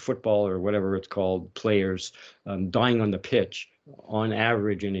soccer or football or whatever it's called, players dying on the pitch on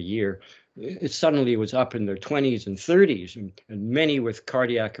average in a year, it suddenly was up in their 20s and 30s, and many with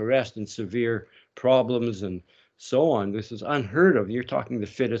cardiac arrest and severe problems and so on. This is unheard of. You're talking the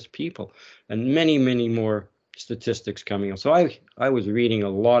fittest people, and many, many more statistics coming out. So I was reading a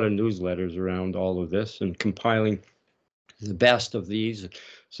lot of newsletters around all of this and compiling the best of these.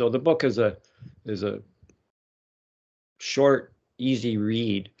 So the book is a short, easy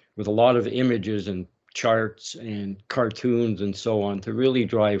read with a lot of images and charts and cartoons and so on to really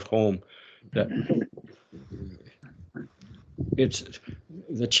drive home that it's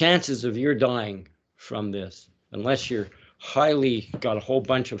the chances of your dying from this, unless you're highly got a whole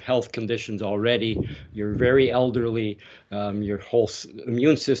bunch of health conditions already, you're very elderly, your whole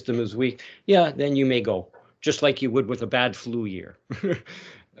immune system is weak, yeah, then you may go, just like you would with a bad flu year.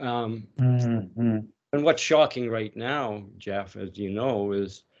 And what's shocking right now, Jeff, as you know,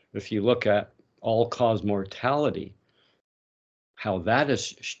 is if you look at all-cause mortality, how that has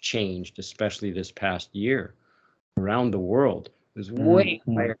changed, especially this past year around the world, is way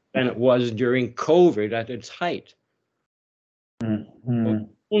higher than it was during COVID at its height.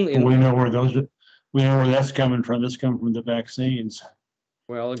 We know where that's coming from. That's coming from the vaccines.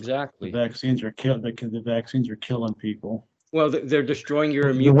 Well, exactly. The vaccines are the vaccines are killing people. Well, they're destroying your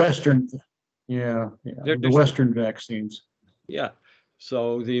immune. The Western vaccines. Yeah.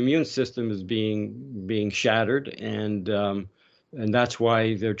 So the immune system is being shattered, and that's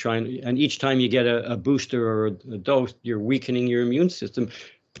why they're trying. And each time you get a booster or a dose, you're weakening your immune system.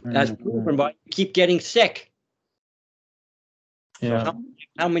 As proven by, you keep getting sick. Yeah. So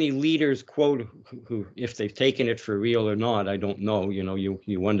how many leaders quote who, if they've taken it for real or not, I don't know. You know, you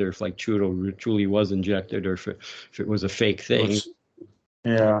wonder if like Trudeau truly was injected or if it was a fake thing.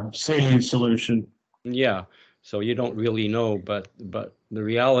 Saline solution. Yeah. So you don't really know, but the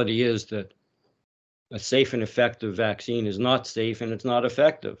reality is that a safe and effective vaccine is not safe and it's not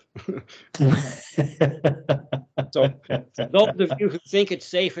effective. So those of you who think it's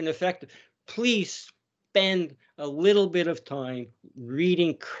safe and effective, please spend a little bit of time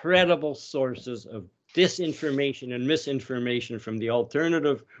reading credible sources of disinformation and misinformation from the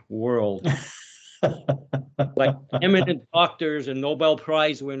alternative world. Like eminent doctors and Nobel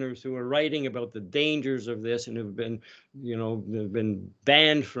Prize winners who are writing about the dangers of this and have been, they've been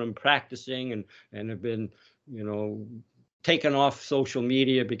banned from practicing and have been, taken off social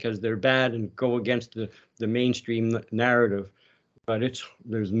media because they're bad and go against the mainstream narrative. But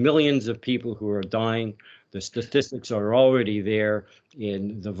there's millions of people who are dying. The statistics are already there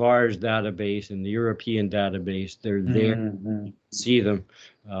in the VARS database and the European database. They're there. See them.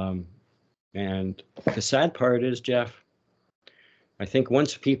 And the sad part is, Jeff, I think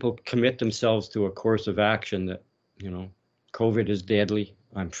once people commit themselves to a course of action that, COVID is deadly,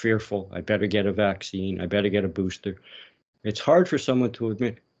 I'm fearful, I better get a vaccine, I better get a booster. It's hard for someone to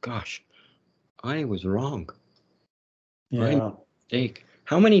admit, gosh, I was wrong. Yeah. I'm a mistake.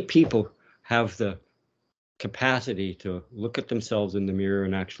 How many people have the capacity to look at themselves in the mirror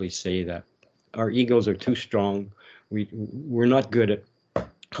and actually say that? Our egos are too strong. We're not good at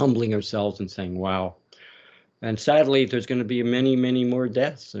humbling ourselves and saying, wow. And sadly, there's going to be many, many more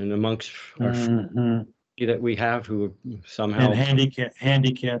deaths and amongst our that we have who somehow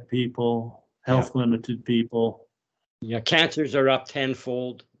handicapped people, health limited people. Yeah, cancers are up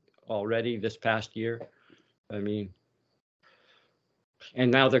tenfold already this past year. I mean,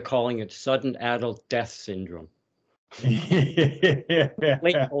 and now they're calling it sudden adult death syndrome. This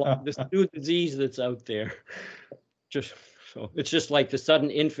new disease that's out there. It's just like the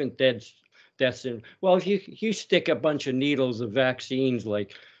sudden infant death syndrome. Well, if you stick a bunch of needles of vaccines,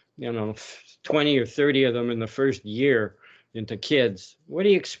 like 20 or 30 of them in the first year into kids, what do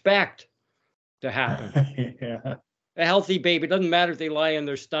you expect to happen? A healthy baby, it doesn't matter if they lie on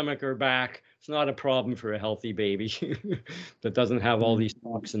their stomach or back. It's not a problem for a healthy baby that doesn't have all these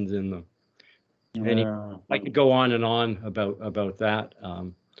toxins in them. Anyway, I could go on and on about that.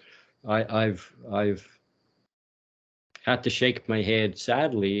 I've had to shake my head,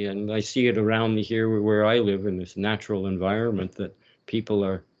 sadly, and I see it around me here where I live in this natural environment that people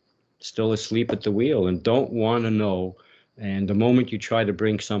are still asleep at the wheel and don't want to know. And the moment you try to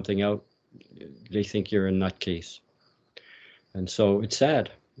bring something out, they think you're a nutcase. And so it's sad.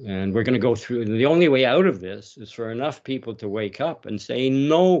 And we're going to go through. The only way out of this is for enough people to wake up and say,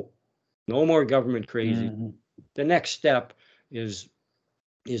 no more government crazy. The next step is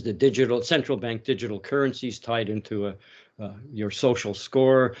the digital central bank digital currencies tied into your social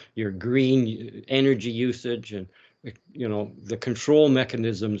score, your green energy usage, and the control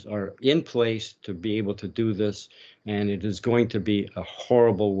mechanisms are in place to be able to do this. And it is going to be a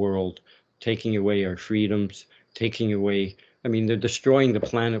horrible world, taking away our freedoms, taking away. I mean, they're destroying the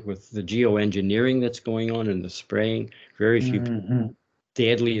planet with the geoengineering that's going on and the spraying. Very few people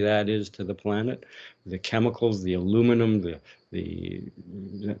deadly that is to the planet, the chemicals, the aluminum,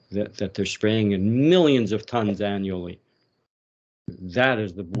 that they're spraying in millions of tons annually. That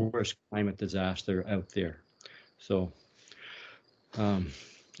is the worst climate disaster out there. So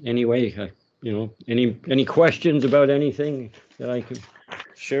anyway, any questions about anything that I could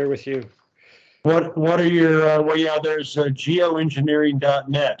share with you? What are your there's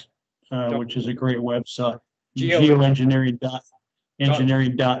geoengineering.net, which is a great website.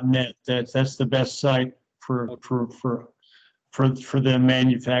 Geoengineering.net. That's the best site for the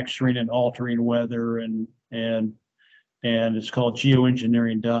manufacturing and altering weather, and it's called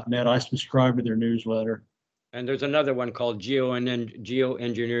geoengineering.net. I subscribe to their newsletter. And there's another one called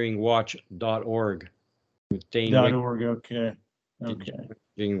geoengineeringwatch.org with Dane .org, okay.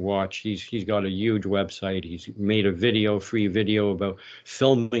 Watch. He's got a huge website. He's made a free video about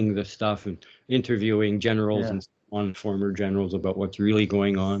filming the stuff and interviewing generals and former generals about what's really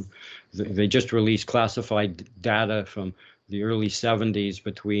going on. They just released classified data from the early 70s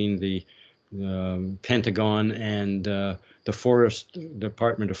between the Pentagon and the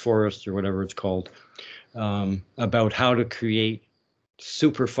Department of Forests, or whatever it's called, about how to create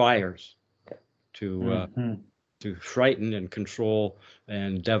super fires to frighten and control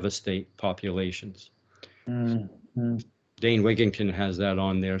and devastate populations. Dane Wigington has that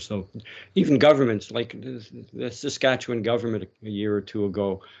on there. So even governments, like the Saskatchewan government a year or two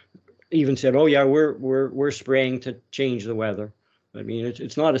ago, even said, "Oh yeah, we're spraying to change the weather." I mean,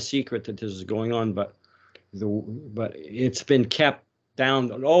 it's not a secret that this is going on, but it's been kept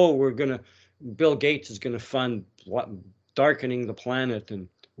down. Oh, Bill Gates is gonna fund darkening the planet, and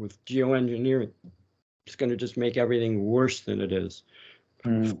with geoengineering, it's gonna just make everything worse than it is.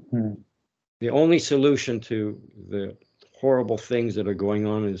 The only solution to the horrible things that are going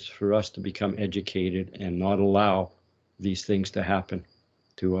on is for us to become educated and not allow these things to happen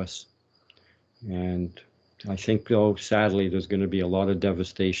to us. And I think, though, sadly, there's going to be a lot of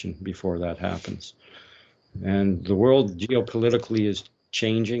devastation before that happens. And the world geopolitically is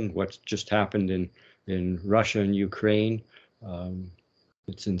changing. What's just happened in Russia and Ukraine,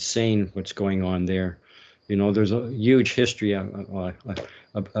 it's insane what's going on there. There's a huge history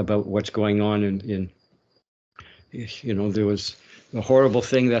about what's going on in there was a horrible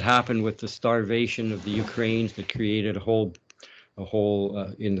thing that happened with the starvation of the Ukrainians that created a whole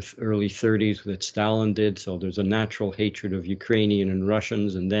in the early 30s that Stalin did. So there's a natural hatred of Ukrainian and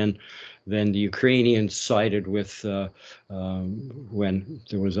Russians, and then the Ukrainians sided with when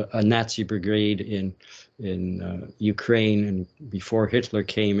there was a Nazi brigade in Ukraine, and before Hitler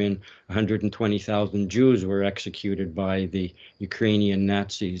came in, 120,000 Jews were executed by the Ukrainian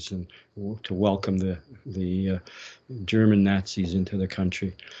Nazis, and to welcome the German Nazis into the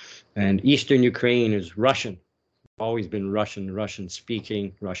country. And Eastern Ukraine is Russian. Always been Russian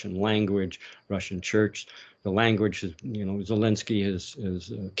speaking, Russian language, Russian church. The language is, Zelensky has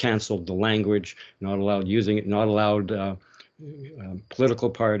canceled the language, not allowed using it, not allowed political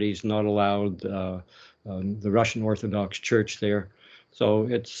parties, not allowed the Russian Orthodox Church there. So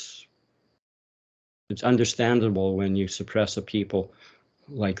it's understandable when you suppress a people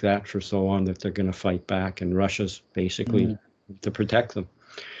like that for so long that they're going to fight back, and Russia's basically to protect them.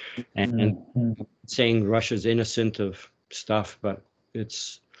 And saying Russia's innocent of stuff, but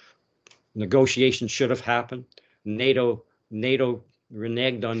negotiations should have happened. NATO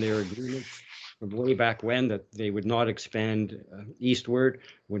reneged on their agreement from way back when that they would not expand eastward,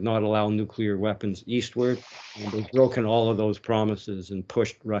 would not allow nuclear weapons eastward. And they've broken all of those promises and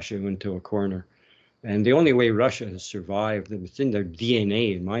pushed Russia into a corner. And the only way Russia has survived, and it's in their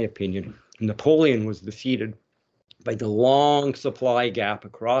DNA, in my opinion, Napoleon was defeated by the long supply gap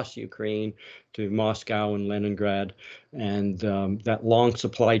across Ukraine to Moscow and Leningrad. And that long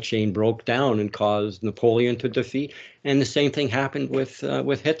supply chain broke down and caused Napoleon to defeat. And the same thing happened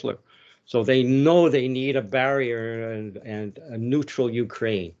with Hitler. So they know they need a barrier and a neutral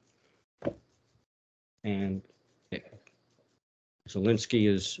Ukraine. And Zelensky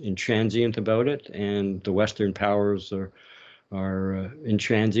is intransient about it, and the Western powers are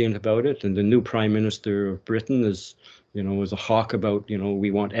intransient about it. And the new Prime Minister of Britain is a hawk about,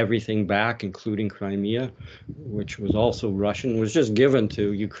 we want everything back, including Crimea, which was also Russian, was just given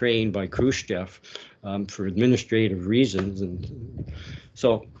to Ukraine by Khrushchev for administrative reasons. And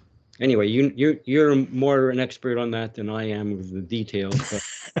so anyway, you're more an expert on that than I am with the details.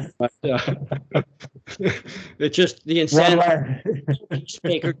 But It's just the One insanity last,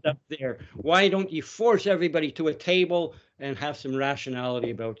 speakers up there. Why don't you force everybody to a table and have some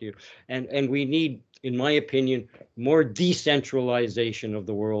rationality about you? And we need, in my opinion, more decentralization of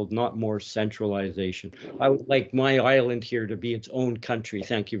the world, not more centralization. I would like my island here to be its own country.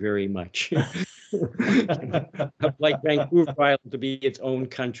 Thank you very much. I'd like Vancouver Island to be its own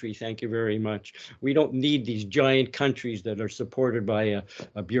country. Thank you very much. We don't need these giant countries that are supported by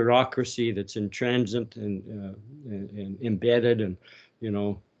a bureaucracy that's intransigent and embedded, and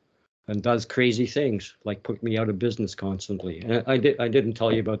and does crazy things like put me out of business constantly. And I didn't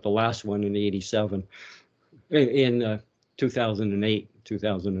tell you about the last one in '87, in 2008,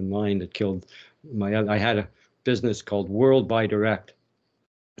 2009, that killed I had a business called World by Direct,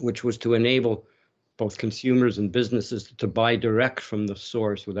 which was to enable both consumers and businesses to buy direct from the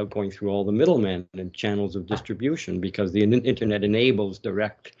source without going through all the middlemen and channels of distribution, because the internet enables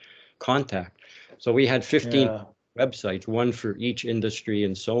direct contact. So we had 15 websites, one for each industry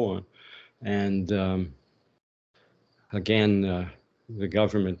and so on. And again, the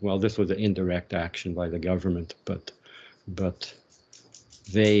government, well, this was an indirect action by the government, but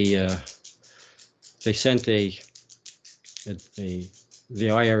they sent the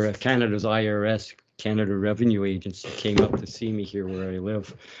IRS, Canada's IRS, Canada Revenue Agency, came up to see me here where I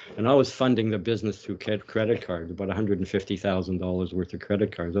live, and I was funding the business through credit cards, about $150,000 worth of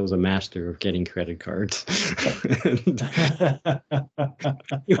credit cards. I was a master of getting credit cards.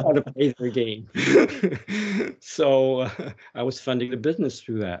 You ought to play their game. So I was funding the business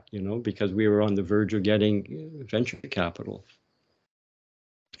through that, because we were on the verge of getting venture capital,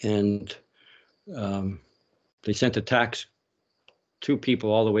 and they sent a tax. Two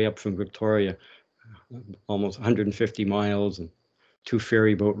people all the way up from Victoria, almost 150 miles, and 2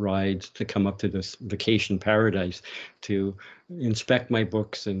 ferry boat rides to come up to this vacation paradise to inspect my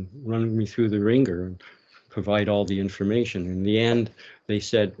books and run me through the ringer and provide all the information. In the end, they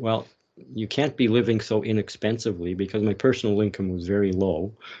said, well, you can't be living so inexpensively, because my personal income was very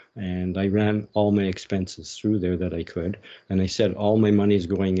low, and I ran all my expenses through there that I could. And they said, all my money is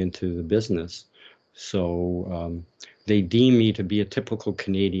going into the business. So they deem me to be a typical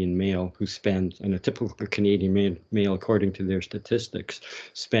Canadian male who spends, and a typical Canadian male, according to their statistics,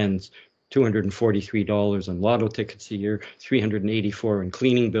 spends $243 on lotto tickets a year, $384 on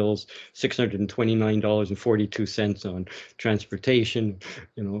cleaning bills, $629.42 on transportation,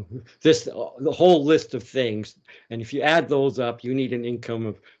 the whole list of things. And if you add those up, you need an income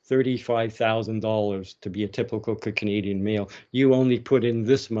of $35,000 to be a typical Canadian male. You only put in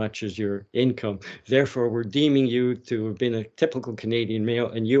this much as your income. Therefore, we're deeming you to have been a typical Canadian male,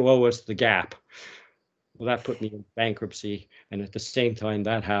 and you owe us the gap. Well, that put me in bankruptcy, and at the same time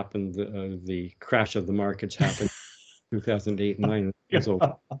that happened, the crash of the markets happened, 2008 and 9. So,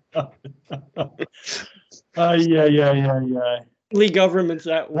 yeah. Governments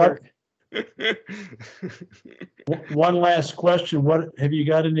at work. One last question: what have you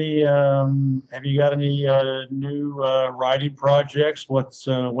got any? New writing projects? What's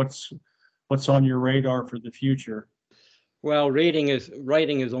on your radar for the future? Well, writing has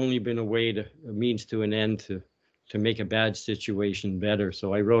only been a means to an end to make a bad situation better.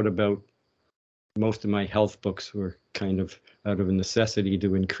 So I wrote about, most of my health books were kind of out of a necessity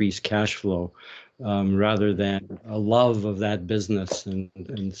to increase cash flow, rather than a love of that business.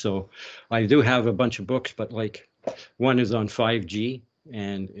 And so I do have a bunch of books, but like one is on 5G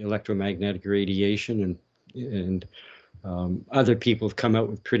and electromagnetic radiation, and other people have come out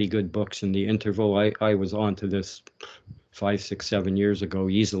with pretty good books in the interval. I was onto this 5, 6, 7 years ago,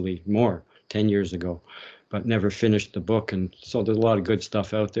 easily more, 10 years ago, but never finished the book. And so there's a lot of good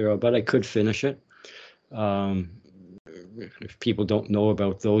stuff out there, but I could finish it. If people don't know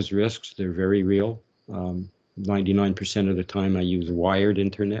about those risks, they're very real. 99% of the time I use wired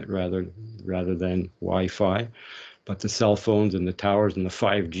internet rather than Wi-Fi. But the cell phones and the towers and the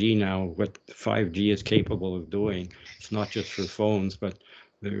 5G now, what 5G is capable of doing, it's not just for phones, but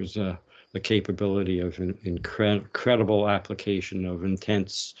there's the capability of an incredible application of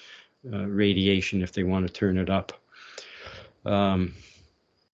intense radiation if they want to turn it up.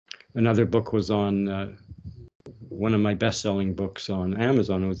 Another book was on one of my best-selling books on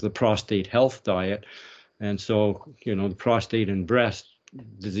Amazon. It was the prostate health diet. And so, the prostate and breast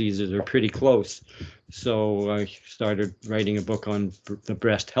diseases are pretty close. So I started writing a book on the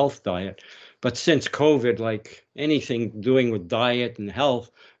breast health diet. But since COVID, like anything doing with diet and health,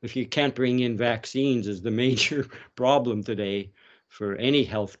 if you can't bring in vaccines, is the major problem today for any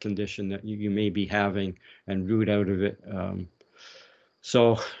health condition that you may be having, and root out of it.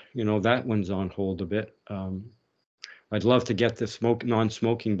 So, that one's on hold a bit. I'd love to get the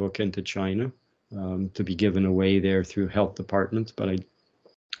non-smoking book into China. to be given away there through health departments, but I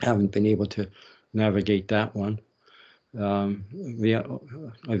haven't been able to navigate that one.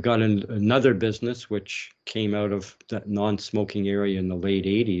 I've got another business which came out of that non-smoking area in the late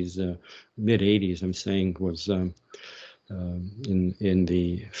 80s, mid 80s, I'm saying, was in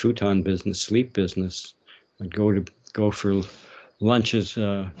the futon business, sleep business. I'd go for lunches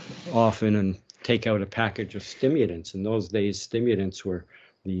often and take out a package of stimulants. In those days, stimulants were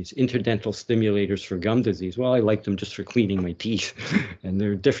these interdental stimulators for gum disease. Well, I liked them just for cleaning my teeth, and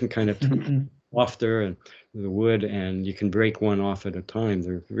they're different kind of softer and the wood, and you can break one off at a time.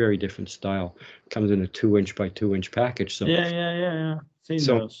 They're very different style. Comes in a 2-inch by 2-inch package. So yeah. Seen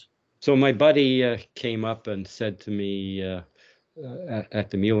those. So my buddy came up and said to me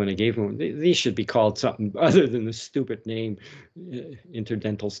at the meal, and I gave him, these should be called something other than the stupid name,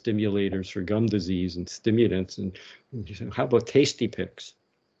 interdental stimulators for gum disease and stimulants. And he said, how about Tasty Picks?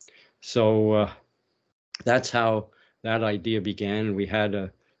 So that's how that idea began. And we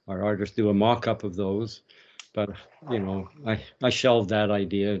had our artist do a mock-up of those. But, I shelved that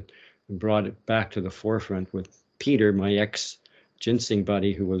idea and brought it back to the forefront with Peter, my ex-ginseng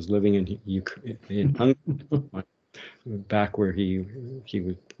buddy, who was living in Hungary, back where he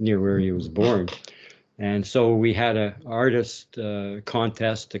was near where he was born. And so we had an artist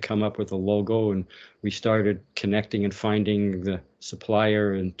contest to come up with a logo, and we started connecting and finding the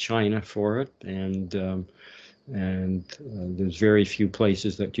supplier in China for it. And there's very few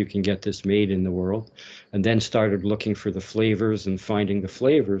places that you can get this made in the world. And then started looking for the flavors and finding the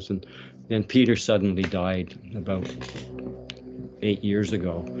flavors. And then Peter suddenly died about 8 years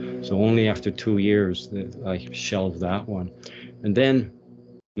ago. So only after 2 years that I shelved that one. And then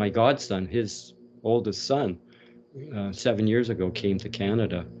my godson, his oldest son, 7 years ago came to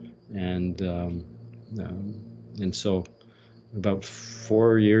Canada. And so about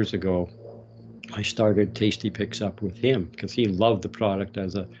 4 years ago, I started Tasty Picks up with him because he loved the product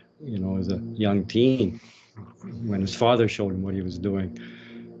as a young teen when his father showed him what he was doing.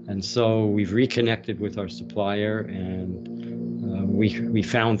 And so we've reconnected with our supplier, and we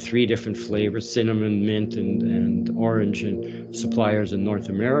found 3 different flavors, cinnamon, mint, and orange, and suppliers in North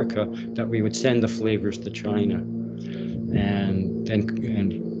America that we would send the flavors to China. And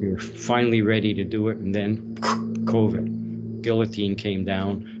we were finally ready to do it, and then COVID, guillotine came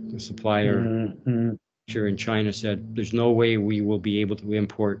down. The supplier here in China said, there's no way we will be able to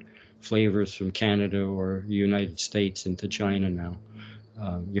import flavors from Canada or the United States into China now.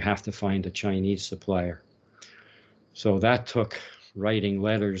 You have to find a Chinese supplier. So that took writing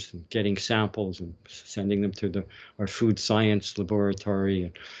letters and getting samples and sending them to our food science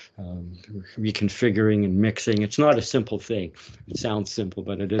laboratory, and reconfiguring and mixing. It's not a simple thing. It sounds simple,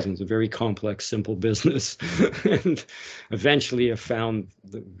 but it isn't. It's a very complex, simple business. And eventually I found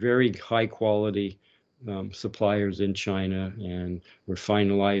the very high quality suppliers in China, and we're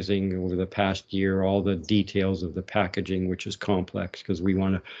finalizing over the past year all the details of the packaging, which is complex because we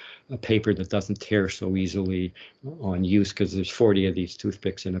want a paper that doesn't tear so easily on use, because there's 40 of these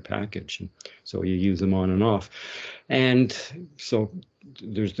toothpicks in a package, and so you use them on and off. And so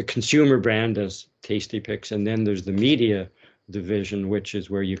there's the consumer brand as Tasty Picks, and then there's the media division, which is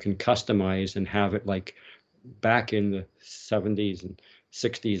where you can customize and have it like back in the 70s and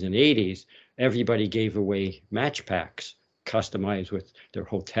 60s and 80s. Everybody gave away match packs customized with their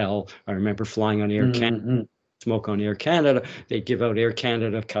hotel. I remember flying on Air Canada, smoke on Air Canada. They'd give out Air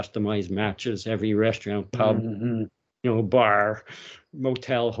Canada customized matches. Every restaurant, pub, bar,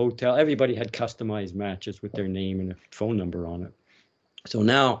 motel, hotel, everybody had customized matches with their name and a phone number on it. So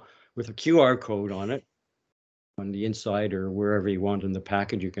now with a QR code on it, on the inside or wherever you want in the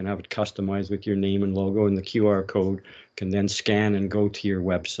package, you can have it customized with your name and logo, and the QR code can then scan and go to your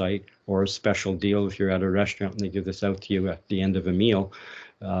website, or a special deal if you're at a restaurant and they give this out to you at the end of a meal.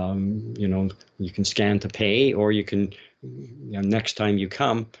 You can scan to pay, or you can, next time you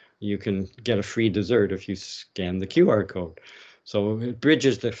come, you can get a free dessert if you scan the QR code. So it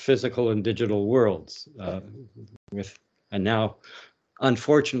bridges the physical and digital worlds and now,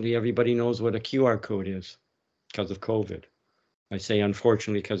 unfortunately, everybody knows what a QR code is because of COVID. I say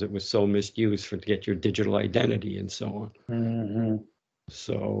unfortunately because it was so misused to get your digital identity and so on.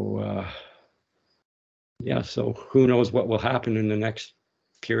 So, so who knows what will happen in the next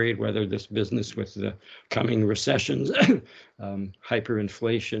period, whether this business with the coming recessions,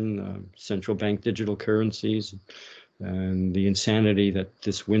 hyperinflation, central bank digital currencies, and the insanity that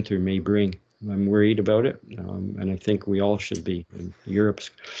this winter may bring. I'm worried about it, and I think we all should be. In Europe's,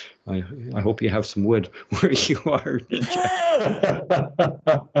 I hope you have some wood where you are.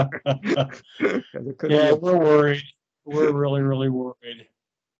 Yeah, we're worried. We're really, really worried.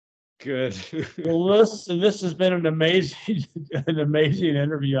 Good. Well, listen, this has been an amazing, an amazing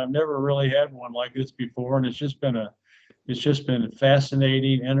interview. I've never really had one like this before, and it's just been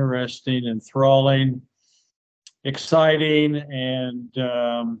fascinating, interesting, enthralling, exciting,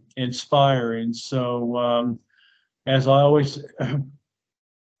 and inspiring. So, as I always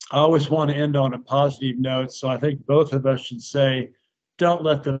want to end on a positive note. So I think both of us should say, "Don't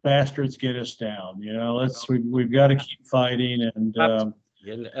let the bastards get us down." You know, we've got to keep fighting, and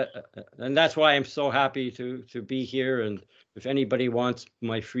that's why I'm so happy to be here. And if anybody wants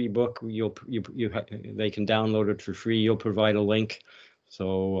my free book, they can download it for free. You'll provide a link.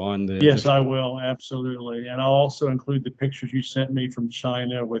 So on the yes, I will, absolutely, and I'll also include the pictures you sent me from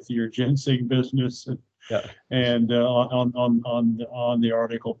China with your ginseng business, yeah. and on the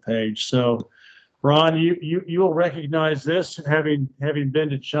article page. So, Ron, you will recognize this, having been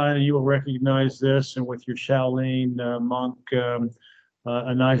to China. You will recognize this, and with your Shaolin monk, a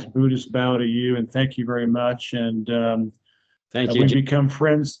nice Buddhist bow to you, and thank you very much. And thank you. we've become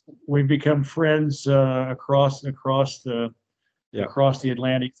friends. We've become friends across the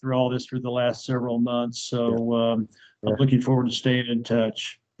Atlantic through all this for the last several months. So I'm looking forward to staying in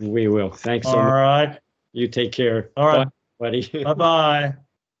touch. We will. Thanks so All much. right. You take care. All right, bye, buddy. Bye bye.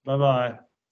 Bye bye.